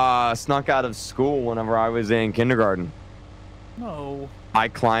 I snuck out of school whenever I was in kindergarten. No. I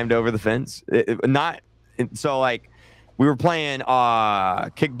climbed over the fence. So like we were playing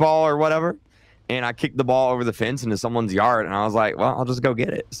kickball or whatever, and I kicked the ball over the fence into someone's yard, and I was like, well, I'll just go get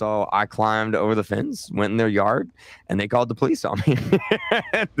it. So I climbed over the fence, went in their yard, and they called the police on me.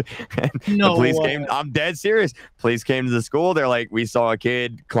 And No the police way. came. I'm dead serious. Police came to the school. They're like, we saw a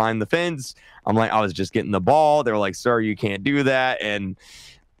kid climb the fence. I'm like, I was just getting the ball. They were like, sir, you can't do that. And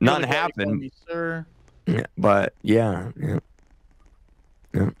nothing happened. Me, sir. But yeah.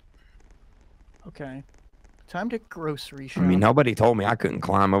 Okay. Time to grocery shop. I mean, nobody told me I couldn't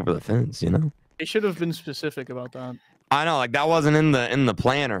climb over the fence, you know? They should have been specific about that. I know, like that wasn't in the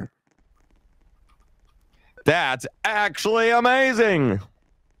planner. That's actually amazing.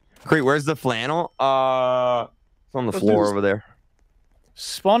 Kreek, where's the flannel? It's on the floor over there.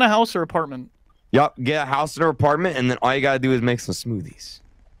 Spawn a house or apartment. Yup, get a house or apartment, and then all you gotta do is make some smoothies.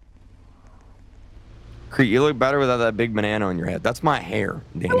 Kreek, you look better without that big banana on your head. That's my hair,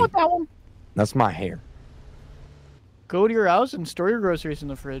 Danny. I want that one. That's my hair. Go to your house and store your groceries in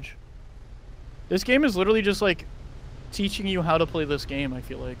the fridge. This game is literally just like teaching you how to play this game, I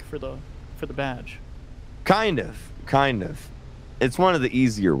feel like, for the badge. Kind of. It's one of the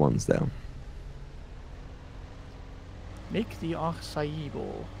easier ones though. Make the acai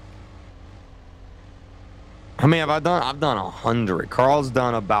bowl. How many have I done? I've done 100. Karl's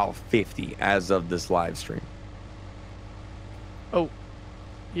done about 50 as of this live stream. Oh.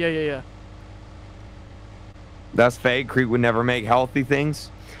 Yeah. That's fake. Kreek would never make healthy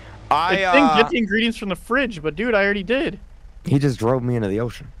things. Get the ingredients from the fridge, but dude, I already did. He just drove me into the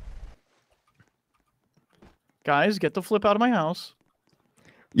ocean. Guys, get the flip out of my house.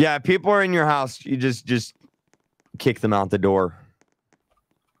 Yeah, people are in your house. You just kick them out the door.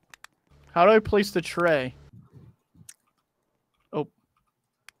 How do I place the tray? Oh.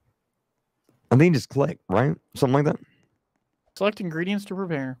 I think just click, right? Something like that. Select ingredients to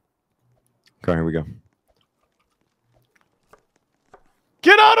prepare. Okay, here we go.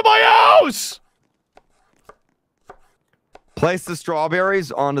 Get out of my house! Place the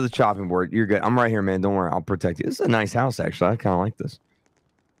strawberries onto the chopping board. You're good. I'm right here, man. Don't worry. I'll protect you. This is a nice house, actually. I kind of like this.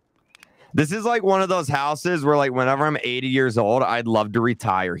 This is like one of those houses where, like, whenever I'm 80 years old, I'd love to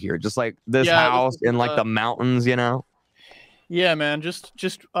retire here. Just like this house in, like, the mountains, you know? Yeah, man. Just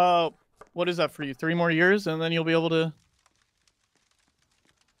what is that for you? 3 more years, and then you'll be able to...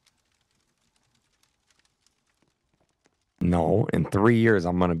 No, in 3 years,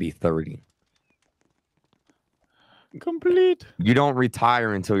 I'm going to be 30. Complete. You don't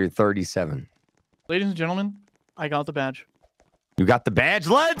retire until you're 37. Ladies and gentlemen, I got the badge. You got the badge?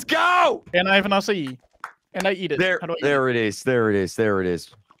 Let's go! And I have an acai. And I eat it. There it is. There it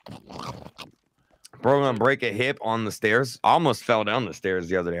is. Bro, I'm gonna break a hip on the stairs. I almost fell down the stairs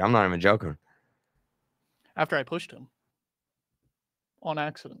the other day. I'm not even joking. After I pushed him. On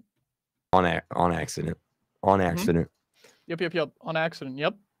accident. On accident. Yep. On accident.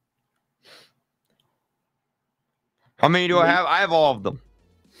 Yep. How many do I have? I have all of them.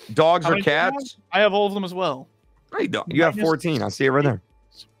 Dogs or cats? I have all of them as well. You have 14. I see it right there.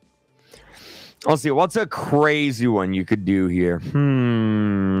 Let's see. What's a crazy one you could do here?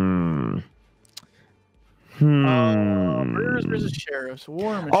 Murderers versus sheriffs.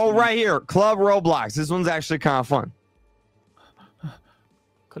 War machine. Oh, right here. Club Roblox. This one's actually kind of fun.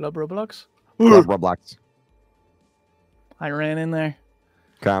 Club Roblox? Club Roblox. I ran in there.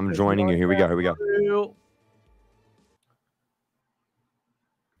 Okay, I'm joining you. Here we go. Here we go.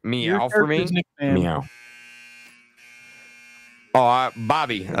 Meow for me. Meow. Oh,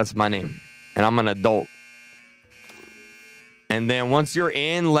 Bobby. That's my name. And I'm an adult. And then once you're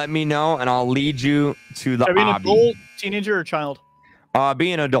in, let me know, and I'll lead you to the Be an obby. adult, teenager, or child?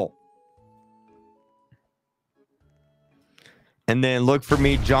 Be an adult. And then look for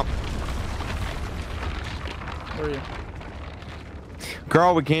me, jump. Where are you?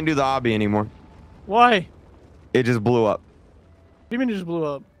 Karl, we can't do the obby anymore. Why? It just blew up. What do you mean it just blew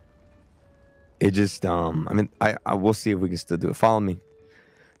up? It just, I mean, I will see if we can still do it. Follow me.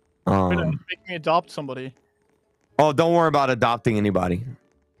 Make me adopt somebody. Oh, don't worry about adopting anybody.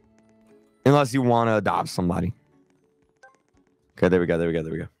 Unless you want to adopt somebody. Okay, there we go. There we go.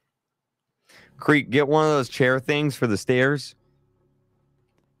 There we go. Kreek, get one of those chair things for the stairs.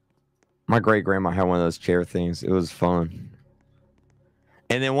 My great-grandma had one of those chair things. It was fun.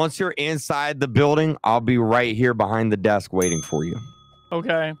 And then once you're inside the building, I'll be right here behind the desk waiting for you.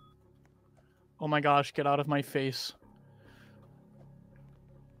 Okay. Oh my gosh, get out of my face.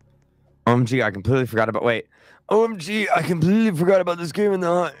 OMG, I completely forgot about... Wait. OMG, I completely forgot about this game in the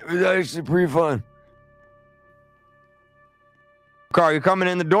hunt. It was actually pretty fun. Karl, you coming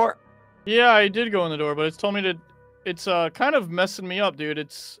in the door? Yeah, I did go in the door, but it's told me to... It's kind of messing me up, dude.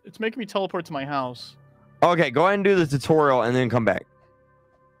 It's making me teleport to my house. Okay, go ahead and do the tutorial and then come back.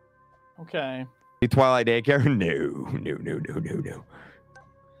 Okay. The Twilight Daycare? No.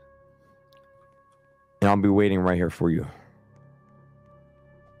 And I'll be waiting right here for you.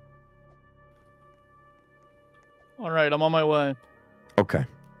 All right, I'm on my way. Okay.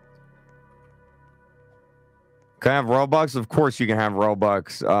 Can I have Robux? Of course you can have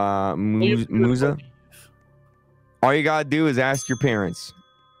Robux. Musa? All you gotta do is ask your parents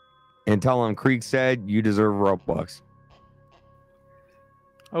and tell them Kreek said you deserve Robux.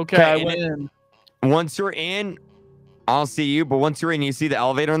 Okay, I went in. Once you're in, I'll see you. But once you're in, you see the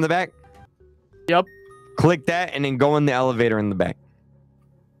elevator in the back? Yep. Click that and then go in the elevator in the back.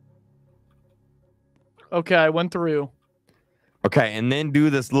 Okay, I went through. Okay, and then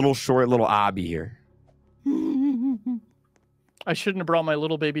do this short little obby here. I shouldn't have brought my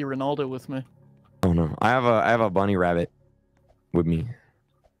little baby Ronaldo with me. Oh no, I have a bunny rabbit with me.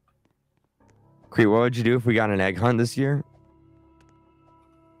 Kreek, what would you do if we got an egg hunt this year?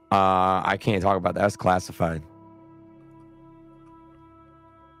 I can't talk about that. That's classified.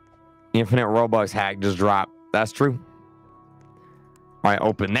 Infinite Robux hack just dropped. That's true. All right,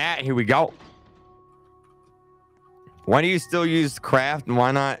 open that. Here we go. Why do you still use Craft and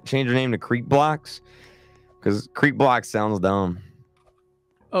why not change your name to Kreek Blocks? Because Kreek Blocks sounds dumb.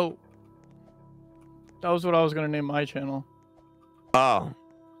 Oh. That was what I was going to name my channel. Oh.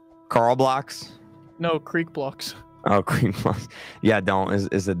 Karl Blocks? No, Kreek Blocks. Oh, Kreek Blocks. Yeah, don't.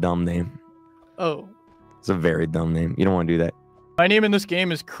 It's a dumb name. Oh. It's a very dumb name. You don't want to do that. My name in this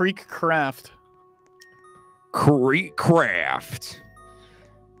game is Kreek Craft. Kreek Craft.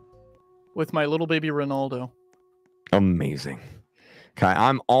 With my little baby Ronaldo. Amazing. Okay,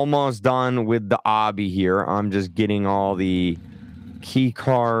 I'm almost done with the obby here. I'm just getting all the key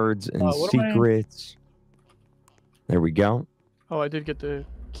cards and secrets. There we go. Oh, I did get the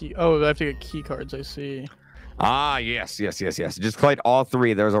key. Oh, I have to get key cards. I see. Ah, yes. Just collect all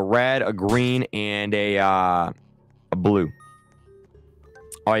three. There's a red, a green, and a blue.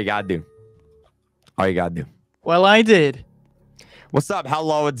 All you gotta do. Well, I did. What's up?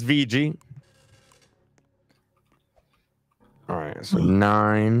 Hello, it's VG. All right, so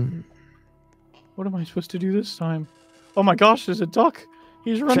 9. What am I supposed to do this time? Oh my gosh, there's a duck.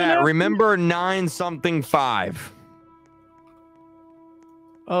 He's running. Chat, remember 9 something 5.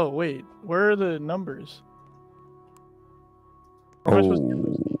 Oh wait, where are the numbers? They're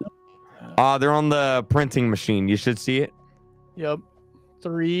on the printing machine. You should see it. Yep.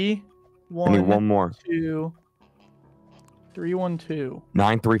 3, 1. I need one more. 2. 3, 1, 2.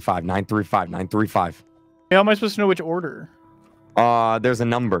 935. 935. 935. How am I supposed to know which order? There's a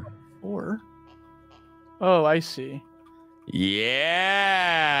number. 4. Oh, I see.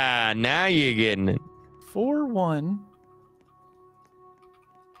 Yeah, now you're getting it. 4, 1,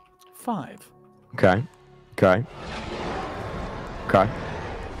 5. Okay. Got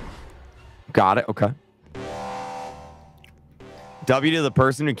it. Okay. W to the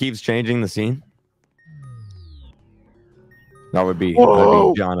person who keeps changing the scene. That would be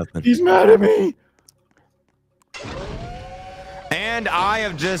Jonathan. He's mad at me. And I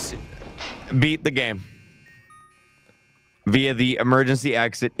have just beat the game via the emergency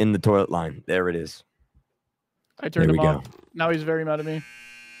exit in the toilet line. There it is. I turned him off. Now he's very mad at me.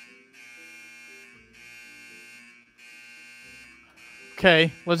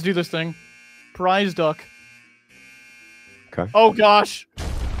 Okay, let's do this thing. Prize duck. Okay. Oh gosh,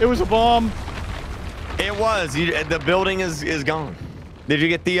 it was a bomb. It was. The building is gone. Did you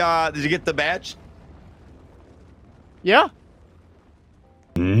get the badge? Yeah.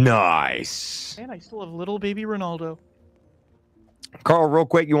 Nice. And I still have little baby Ronaldo. Carl, real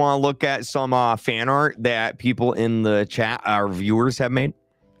quick, you want to look at some fan art that people in the chat, our viewers, have made?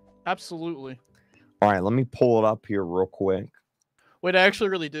 Absolutely. All right, let me pull it up here real quick. Wait, I actually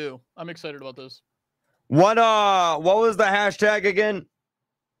really do. I'm excited about this. What was the hashtag again?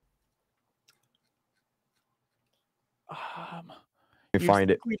 Let me find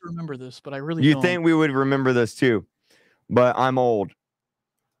it. We'd remember this, but I really You don't. think we would remember this too, but I'm old.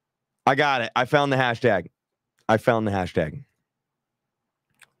 I got it. I found the hashtag.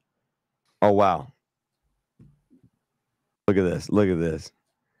 Oh wow. Look at this.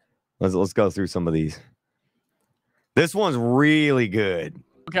 Let's go through some of these. This one's really good.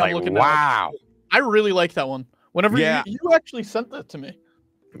 Okay, like, I'm looking wow. at it. I really like that one. Whenever you actually sent that to me.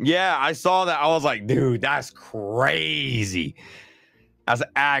 Yeah, I saw that. I was like, dude, that's crazy. That's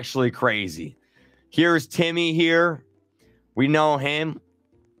actually crazy. Here's Timmy here. We know him.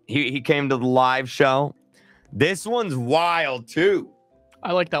 He came to the live show. This one's wild too.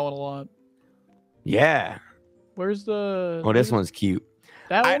 I like that one a lot. Yeah. Where's the... Oh, this one's cute.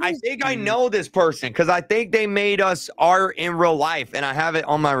 I think I know this person because I think they made us art in real life, and I have it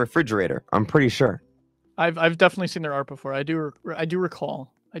on my refrigerator. I'm pretty sure. I've definitely seen their art before. I do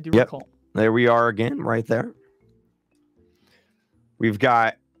recall. Recall. There we are again, right there. We've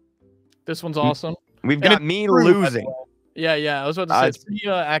got... This one's awesome. We've got me losing. Yeah. I was about to say it's pretty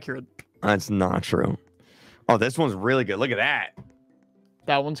accurate. That's not true. Oh, this one's really good. Look at that.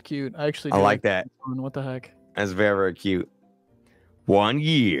 That one's cute. I actually I like that. What the heck? That's very, very cute. 1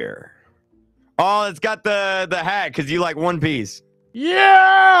 year. Oh, it's got the hat because you like One Piece.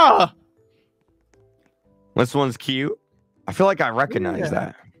 Yeah. This one's cute. I feel like I recognize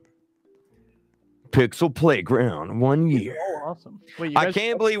that. Pixel Playground, 1 year. Oh, awesome. Wait, I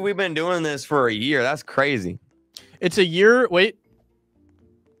can't believe we've been doing this for a year. That's crazy. It's a year. Wait.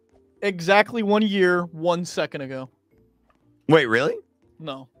 Exactly 1 year, 1 second ago. Wait, really?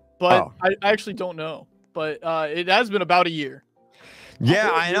 No. But I actually don't know. But it has been about a year.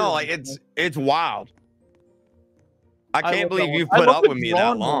 Yeah, I know. Like it's wild. I can't believe you've put up with me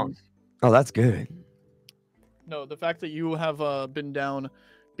that long. Oh, that's good. No, the fact that you have been down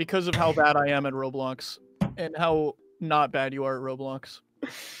because of how bad I am at Roblox and how not bad you are at Roblox.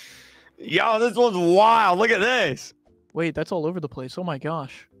 Yo, this one's wild. Look at this. Wait, that's all over the place. Oh my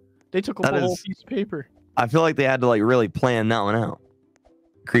gosh. They took a whole piece of paper. I feel like they had to like really plan that one out.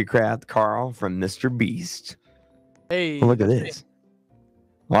 Kreek Karl from Mr. Beast. Hey. Oh, look at this.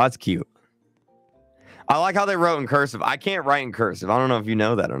 Well, that's cute. I like how they wrote in cursive. I can't write in cursive. I don't know if you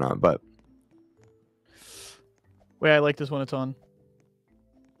know that or not, but. Wait, I like this one. It's on.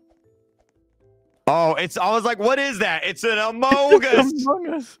 Oh, I was like, what is that? It's an Among Us. Among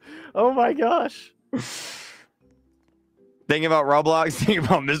Us. Oh my gosh. Thinking about Roblox, thinking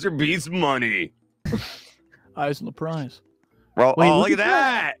about Mr. Beast's money. Eyes on the prize. Wait, oh, look at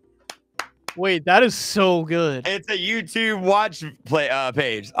that. Wait, that is so good. It's a YouTube watch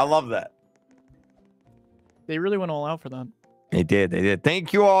page. I love that. They really went all out for that. They did.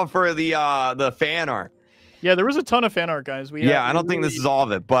 Thank you all for the fan art. Yeah, there was a ton of fan art, guys. I don't think this is all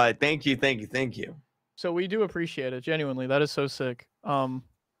of it, but thank you. So we do appreciate it, genuinely. That is so sick.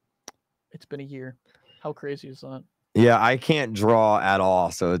 It's been a year. How crazy is that? Yeah, I can't draw at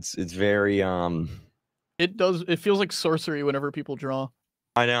all, so it's very It feels like sorcery whenever people draw.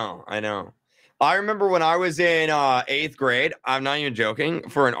 I know. I remember when I was in 8th grade, I'm not even joking,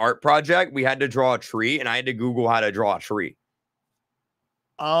 for an art project, we had to draw a tree, and I had to Google how to draw a tree.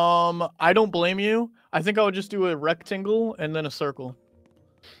 I don't blame you. I think I would just do a rectangle and then a circle.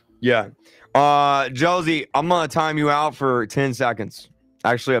 Yeah. Josie, I'm gonna time you out for 10 seconds.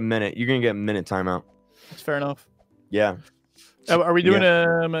 Actually, a minute. You're gonna get a minute timeout. That's fair enough. Yeah. Are we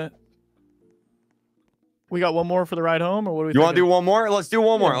doing we got one more for the ride home, or what do we? You want to do one more? Let's do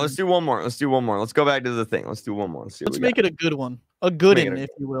one more. Let's do one more. Let's go back to the thing. Let's do one more. Let's make it a good one, a good one, if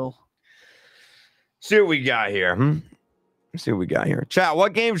you will. See what we got here. See what we got here. Chat,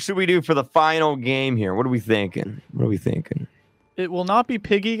 what game should we do for the final game here? What are we thinking? It will not be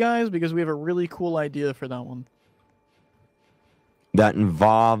Piggy, guys, because we have a really cool idea for that one. That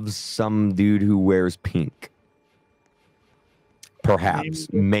involves some dude who wears pink.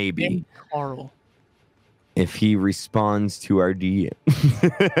 Perhaps. Maybe. Karl. If he responds to our DM.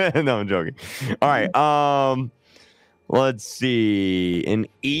 No, I'm joking. All right. Let's see. An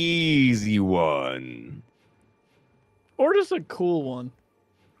easy one. Or just a cool one.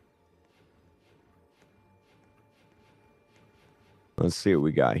 Let's see what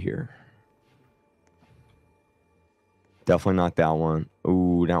we got here. Definitely not that one.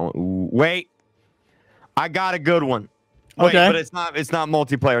 Ooh, that one. Ooh, wait. I got a good one. Wait, Okay. but it's not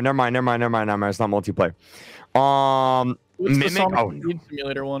multiplayer. Never mind. It's not multiplayer. What's Mimic. the Sonic Oh Speed no.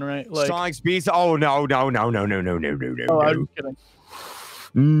 Simulator one, right? Like, Sonic Speed. Oh no. oh, I'm just kidding.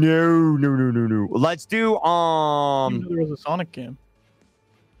 No. Let's do I didn't know there was a Sonic game.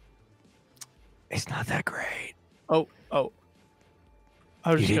 It's not that great. Oh.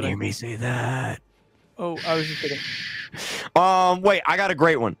 I was You just didn't kidding. hear me say that. Oh, I was just kidding. Wait, I got a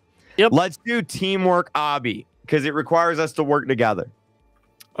great one. Yep. Let's do Teamwork Obby because it requires us to work together.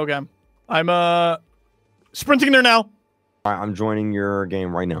 Okay. I'm sprinting there now. All right, I'm joining your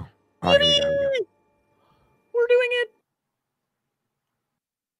game right now. All right, here we go. We're doing it.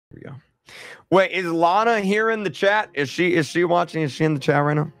 Here we go. Wait, is Lana here in the chat? Is she watching? Is she in the chat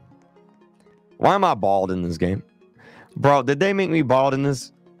right now? Why am I bald in this game? Bro, did they make me bald in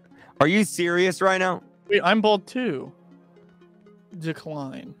this? Are you serious right now? Wait, I'm bald too.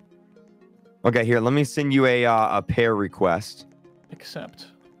 Decline. Okay, here, let me send you a pair request. Accept.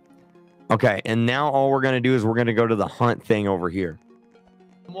 Okay, and now all we're gonna do is we're gonna go to the hunt thing over here.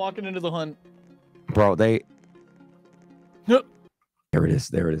 I'm walking into the hunt. Bro, they Nope. There it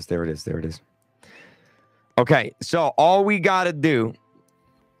is. Okay, so all we gotta do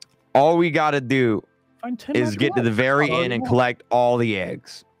Find 10 is magic get to the items. very Oh, end and yeah. collect all the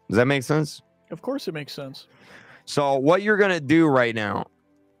eggs. Does that make sense? Of course it makes sense. So what you're gonna do right now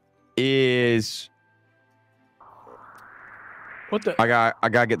is What the? I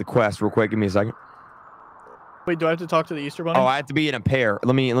gotta get the quest real quick. Give me a second. Wait, do I have to talk to the Easter Bunny? Oh, I have to be in a pair.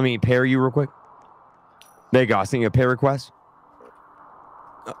 Let me pair you real quick. There you go. I sent you a pair request.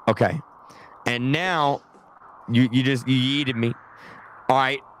 Okay. And now you yeeted me. All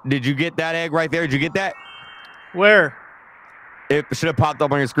right. Did you get that egg right there? Did you get that? Where? It should have popped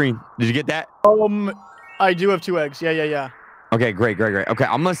up on your screen. Did you get that? I do have 2 eggs. Yeah. Okay, great. Okay,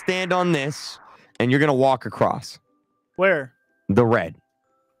 I'm gonna stand on this, and you're gonna walk across Where? the red.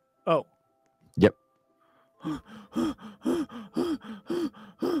 Oh. Yep.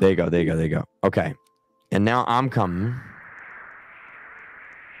 There you go. Okay. And now I'm coming.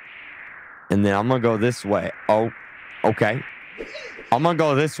 And then I'm gonna go this way. Oh, okay. I'm gonna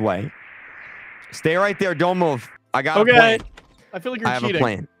go this way. Stay right there. Don't move. I got a plan. I feel like you're I have cheating. a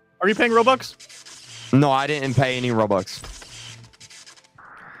plan. Are you paying Robux? No, I didn't pay any Robux.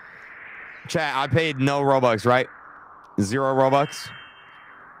 Chat, I paid no Robux, right? 0 Robux.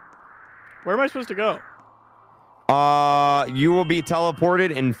 Where am I supposed to go? You will be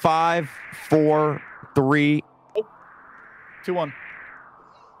teleported in 5, 4, 3. 2, 1.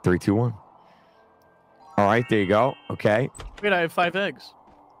 3, 2, 1. All right, there you go. Okay. Wait, I have 5 eggs.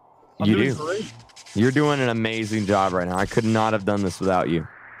 I'm You doing do. great. You're doing an amazing job right now. I could not have done this without you.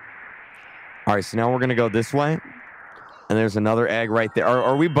 All right, so now we're going to go this way. And there's another egg right there.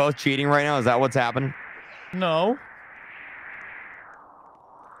 Are we both cheating right now? Is that what's happening? No.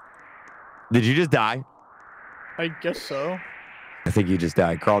 Did you just die? I guess so. I think you just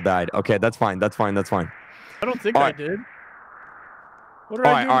died. Carl died. Okay, that's fine. I don't think All I right. did. What did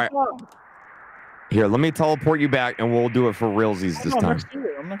I do? All right. Here, let me teleport you back, and we'll do it for realsies this I'm time.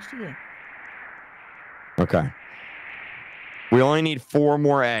 next to you. Okay. We only need 4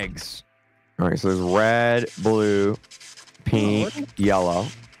 more eggs. All right, so there's red, blue, pink, yellow.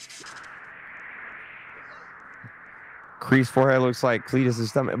 Crease forehead looks like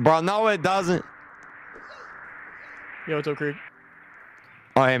Cletus's stomach. Bro, no, it doesn't. Yo, what's up, Kreek?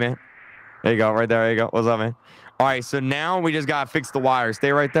 Oh, hey, man. There you go. Right there. There you go. What's up, man? All right, so now we just got to fix the wires.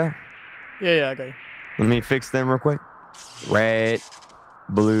 Stay right there. Yeah, okay. Let me fix them real quick. Red,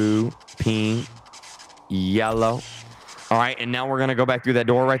 blue, pink, yellow. All right, and now we're going to go back through that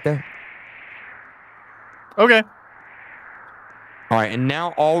door right there. Okay. All right, and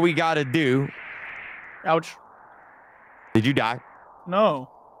now all we got to do... Ouch. Did you die? No.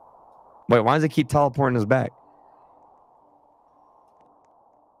 Wait, why does it keep teleporting us back?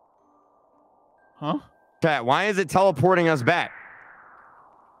 Huh? Chat, why is it teleporting us back?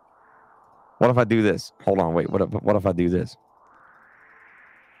 What if I do this? Hold on, wait. What if I do this?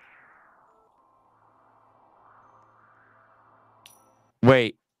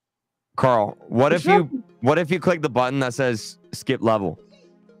 Wait, Carl. What if you click the button that says skip level?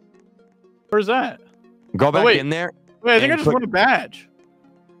 Where's that? Go back wait. in there. Wait, I think I and just click- won a badge.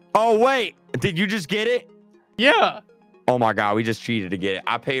 Oh wait, did you just get it? Yeah. Oh my god, we just cheated to get it.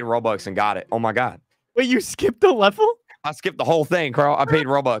 I paid Robux and got it. Oh my god. Wait, you skipped the level? I skipped the whole thing, Carl. I paid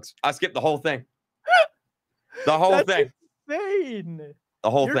Robux. I skipped the whole thing. The whole thing. Insane. The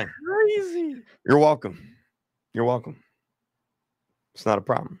whole You're thing. crazy. You're welcome. You're welcome. It's not a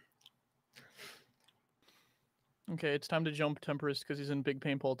problem. Okay, it's time to jump Tempest because he's in big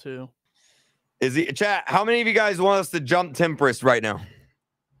paintball too. Is he chat? How many of you guys want us to jump Tempest right now?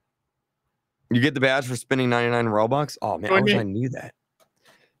 You get the badge for spending 99 Robux? Oh man, I wish I knew that.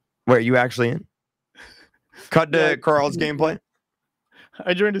 Wait, are you actually in? Cut to Karl's gameplay.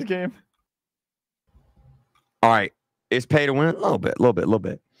 I joined his game. All right. It's pay to win? A little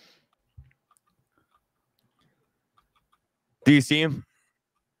bit. Do you see him?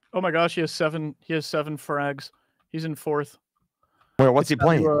 Oh my gosh, he has 7 frags. He's in 4th. Wait, what's he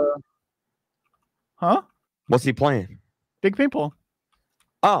playing? Huh? What's he playing? Big paintball.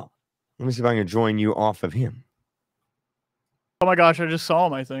 Oh. Let me see if I can join you off of him. Oh my gosh, I just saw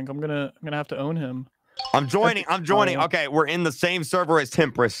him, I think. I'm gonna have to own him. I'm joining. Okay, we're in the same server as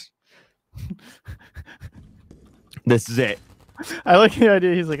Tempest. This is it. I like the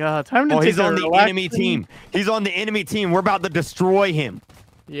idea. He's like, time to take he's on the enemy team. He's on the enemy team. We're about to destroy him.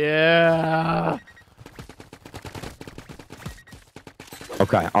 Yeah.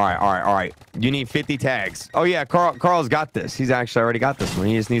 Okay. All right. You need 50 tags. Oh yeah, Karl's got this. He's actually already got this one.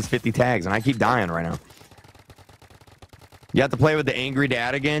 He just needs 50 tags, and I keep dying right now. You have to play with the angry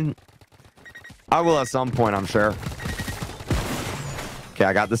dad again. I will at some point, I'm sure. Okay,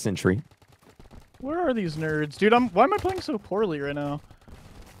 I got the sentry. Where are these nerds? Dude, why am I playing so poorly right now?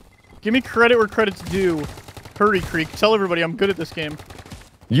 Give me credit where credit's due. Hurry, Kreek. Tell everybody I'm good at this game.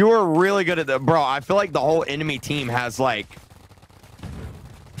 You are really good at that. Bro, I feel like the whole enemy team has like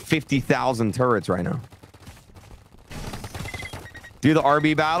 50,000 turrets right now. Do the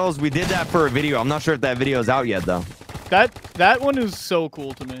RB battles? We did that for a video. I'm not sure if that video is out yet, though. That one is so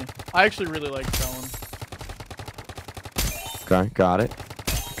cool to me. I actually really like that one. Okay, got it.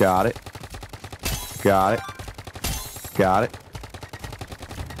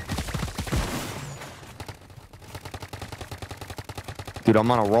 Dude, I'm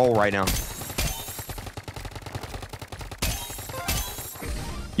on a roll right now.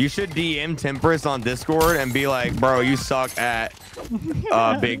 You should DM Tempest on Discord and be like, bro, you suck at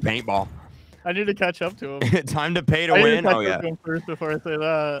big paintball. I need to catch up to him. Time to pay to win. Oh yeah. First before I say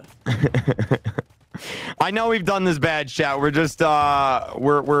that. I know we've done this bad, chat. We're just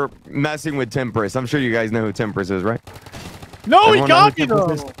we're messing with Tempest. I'm sure you guys know who Tempest is, right? No, he got me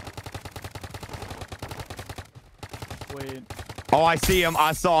though. Wait. Oh, I see him.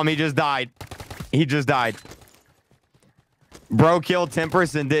 I saw him. He just died. Bro killed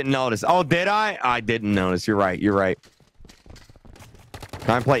Tempest and didn't notice. Oh, did I? I didn't notice. You're right.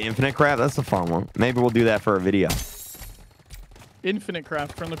 Can I play Infinite Craft? That's a fun one. Maybe we'll do that for a video. Infinite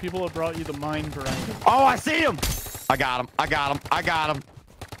Craft from the people that brought you the mine variety. Oh, I see him. I got him.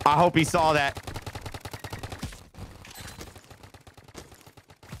 I hope he saw that.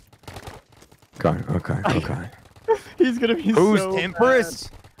 Okay. He's gonna be Who's so Tempest?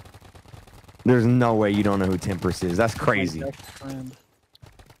 Bad. There's no way you don't know who Tempest is. That's crazy. No,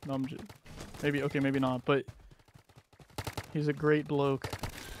 I'm just... maybe not, but he's a great bloke.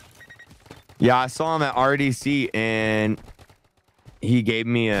 Yeah, I saw him at RDC and he gave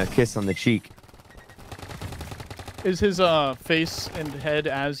me a kiss on the cheek. Is his face and head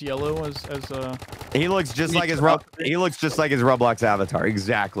as yellow as He looks just like his Roblox avatar.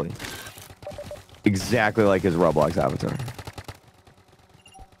 Exactly like his Roblox avatar.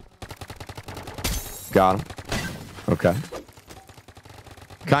 Got him. Okay.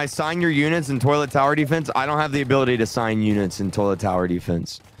 Can I sign your units in toilet tower defense? I don't have the ability to sign units in toilet tower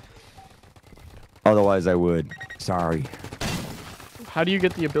defense. Otherwise, I would. Sorry. How do you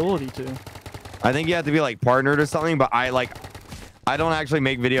get the ability to? I think you have to be like partnered or something, but I don't actually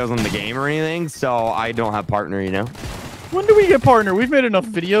make videos on the game or anything, so I don't have partner, you know? When do we get partner? We've made enough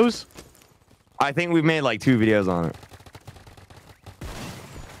videos. I think we've made like 2 videos on it.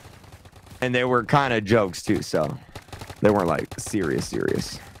 And they were kind of jokes too, so they weren't like serious.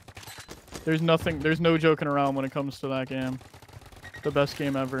 There's no joking around when it comes to that game. The best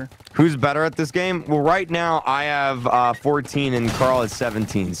game ever. Who's better at this game? Well, right now I have 14 and Karl is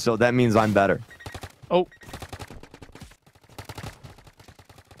 17, so that means I'm better. Oh.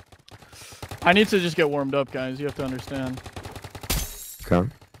 I need to just get warmed up, guys. You have to understand. Okay.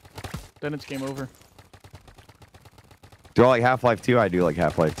 Then it's game over. Do I like Half-Life 2? I do like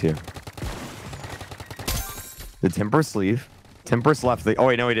Half-Life 2. The Tempest leave. Tempest left the... Oh,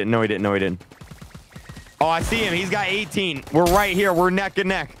 wait, no, he didn't. Oh, I see him. He's got 18. We're right here. We're neck and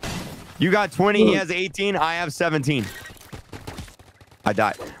neck. You got 20. He has 18. I have 17. I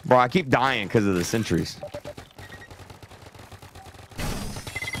died. Bro, I keep dying because of the sentries.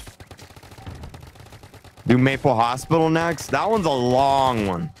 Do Maple Hospital next. That one's a long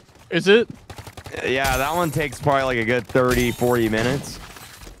one. Is it? Yeah, that one takes probably like a good 30, 40 minutes.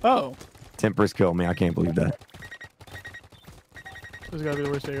 Oh. Tempers killed me. I can't believe that. This has got to be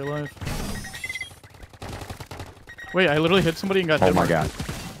the worst day of your life. Wait, I literally hit somebody and got hit. Oh my god.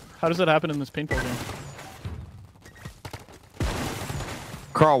 How does that happen in this paintball game?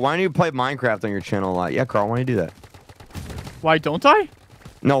 Karl, why don't you play Minecraft on your channel a lot? Yeah, Karl, why don't you do that? Why don't I?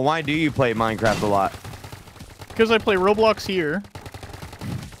 No, why do you play Minecraft a lot? Because I play Roblox here,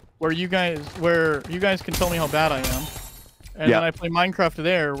 where you guys can tell me how bad I am, and then I play Minecraft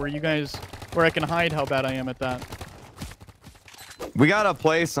there, where I can hide how bad I am at that. We gotta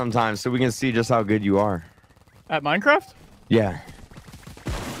play sometimes so we can see just how good you are. At Minecraft? Yeah.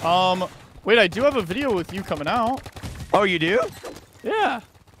 Wait, I do have a video with you coming out. Oh, you do? Yeah.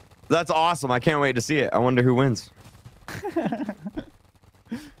 That's awesome. I can't wait to see it. I wonder who wins.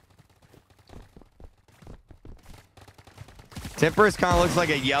 Tempers kind of looks like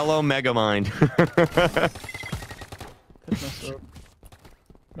a yellow Megamind. That's messed up.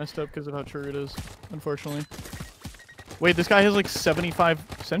 Messed up because of how true it is, unfortunately. Wait, this guy has like 75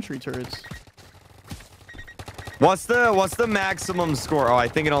 sentry turrets. What's the maximum score? Oh, I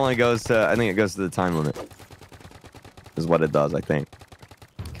think it goes to the time limit. Is what it does, I think.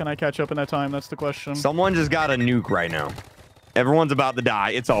 Can I catch up in that time? That's the question. Someone just got a nuke right now. Everyone's about to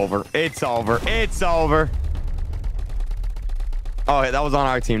die. It's over. It's over. It's over. Oh, that was on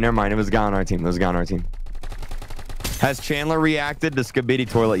our team. Never mind. It was a guy on our team. It was a guy on our team. Has Chandler reacted to Skibidi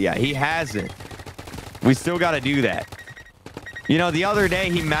Toilet? Yeah, he hasn't. We still got to do that. You know, the other day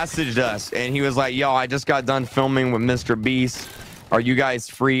he messaged us and he was like, yo, I just got done filming with Mr. Beast. Are you guys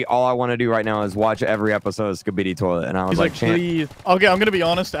free? All I want to do right now is watch every episode of Skibidi Toilet. And I was like, please. Okay, I'm going to be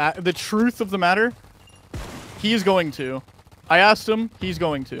honest. The truth of the matter, he's going to. I asked him. He's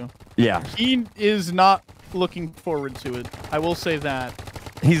going to. Yeah. He is not looking forward to it. I will say that.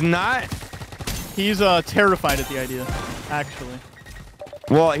 He's not? He's terrified at the idea, actually.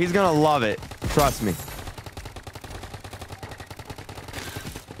 Well, he's going to love it. Trust me.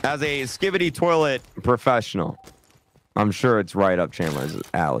 As a Skibidi Toilet professional, I'm sure it's right up Chandler's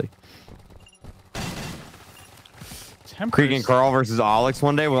alley. Kreek and Karl versus Alex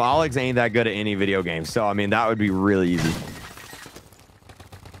one day. Well, Alex ain't that good at any video game, so I mean that would be really easy.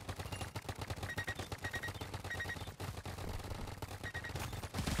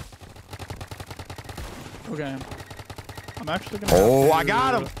 Okay. I'm actually gonna. Oh, I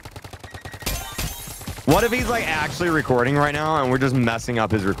got him. What if he's like actually recording right now and we're just messing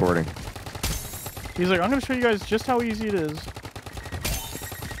up his recording? He's like, I'm gonna show you guys just how easy it is.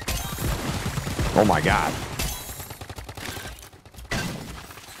 Oh my god.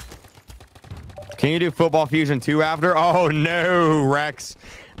 Can you do Football Fusion 2 after? Oh no, Rex.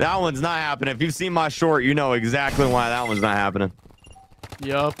 That one's not happening. If you've seen my short, you know exactly why that one's not happening.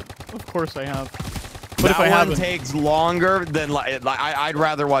 Yup. Of course I have. But that one takes longer than I'd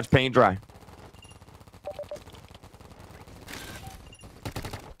rather watch paint dry.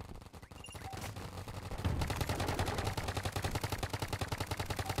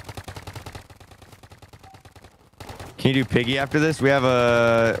 Can you do Piggy after this? We have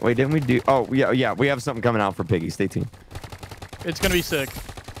a... Wait, didn't we do... Oh, yeah. We have something coming out for Piggy. Stay tuned. It's going to be sick.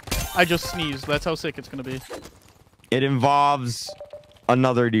 I just sneezed. That's how sick it's going to be. It involves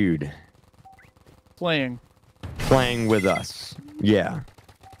another dude. Playing with us. Yeah.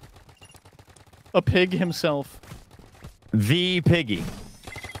 A pig himself. The Piggy.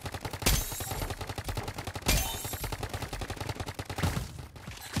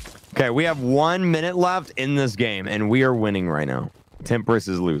 Okay, we have 1 minute left in this game, and we are winning right now. Temperance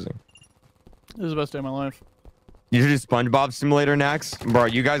is losing. This is the best day of my life. You should do SpongeBob Simulator next? Bro,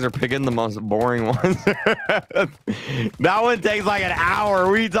 you guys are picking the most boring ones. That one takes like an hour.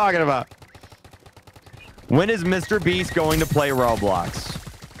 What are you talking about? When is Mr. Beast going to play Roblox?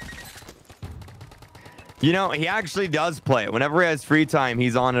 You know, he actually does play it. Whenever he has free time,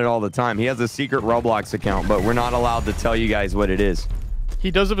 he's on it all the time. He has a secret Roblox account, but we're not allowed to tell you guys what it is. He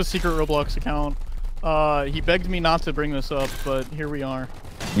does have a secret Roblox account. He begged me not to bring this up, but here we are.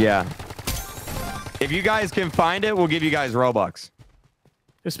 Yeah. If you guys can find it, we'll give you guys Robux.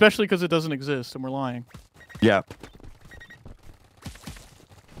 Especially because it doesn't exist and we're lying. Yeah.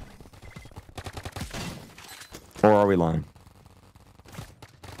 Or are we lying?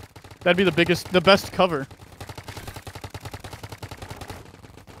 That'd be the best cover.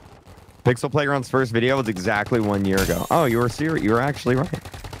 Pixel Playground's first video was exactly 1 year ago. Oh, you were serious. You were actually right.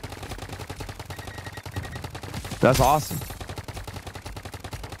 That's awesome.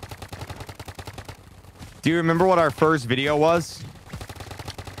 Do you remember what our first video was?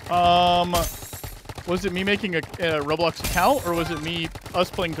 Wait, Was it me making a Roblox account, or was it us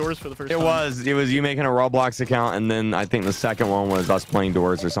playing Doors for the first time? It was you making a Roblox account, and then I think the second one was us playing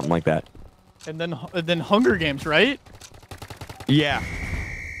Doors or something like that. And then Hunger Games, right? Yeah.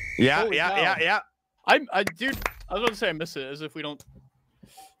 Yeah, Holy cow. yeah. Dude, I was about to say I miss it, as if we don't.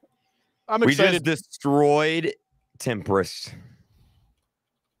 I'm excited. We just destroyed Temperance.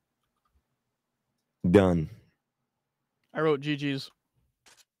 Done. I wrote GG's.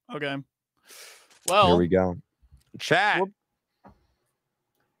 Okay. Well, here we go. Chat.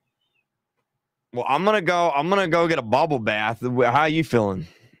 Well, I'm gonna go get a bubble bath. How are you feeling?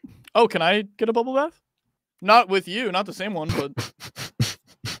 Oh, can I get a bubble bath? Not with you, not the same one, but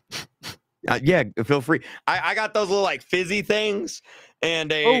yeah, feel free. I got those little like fizzy things,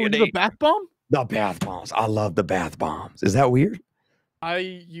 and the bath bomb. The bath bombs. I love the bath bombs. Is that weird? I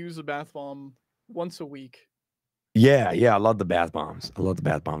use a bath bomb once a week. Yeah, I love the bath bombs. I love the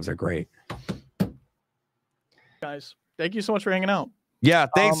bath bombs. They're great. Guys, thank you so much for hanging out. Yeah,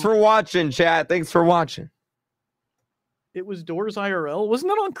 thanks for watching, chat. Thanks for watching. It was Doors IRL. Wasn't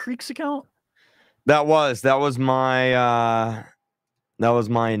that on Kreek's account? That was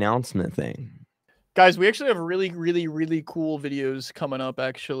my announcement thing. Guys, we actually have really cool videos coming up,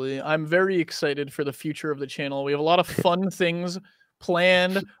 actually. I'm very excited for the future of the channel. We have a lot of fun things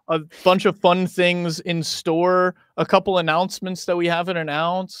planned, a bunch of fun things in store, a couple announcements that we haven't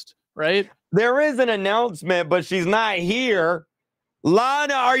announced, right? There is an announcement, but she's not here.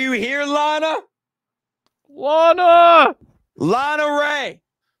 Lana, are you here, Lana? Lana Ray.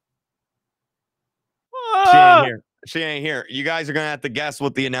 Ah! She ain't here. She ain't here. You guys are going to have to guess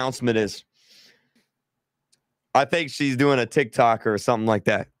what the announcement is. I think she's doing a TikTok or something like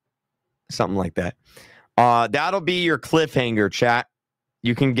that. Something like that. That'll be your cliffhanger, chat.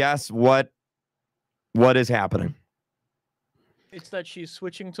 You can guess what is happening. It's that she's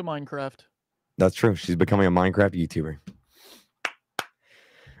switching to Minecraft. That's true. She's becoming a Minecraft YouTuber.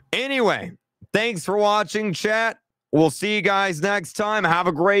 Anyway, thanks for watching, chat. We'll see you guys next time. Have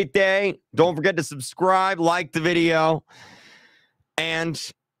a great day. Don't forget to subscribe, like the video, and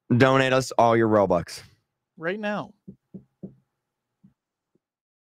donate us all your Robux. Right now.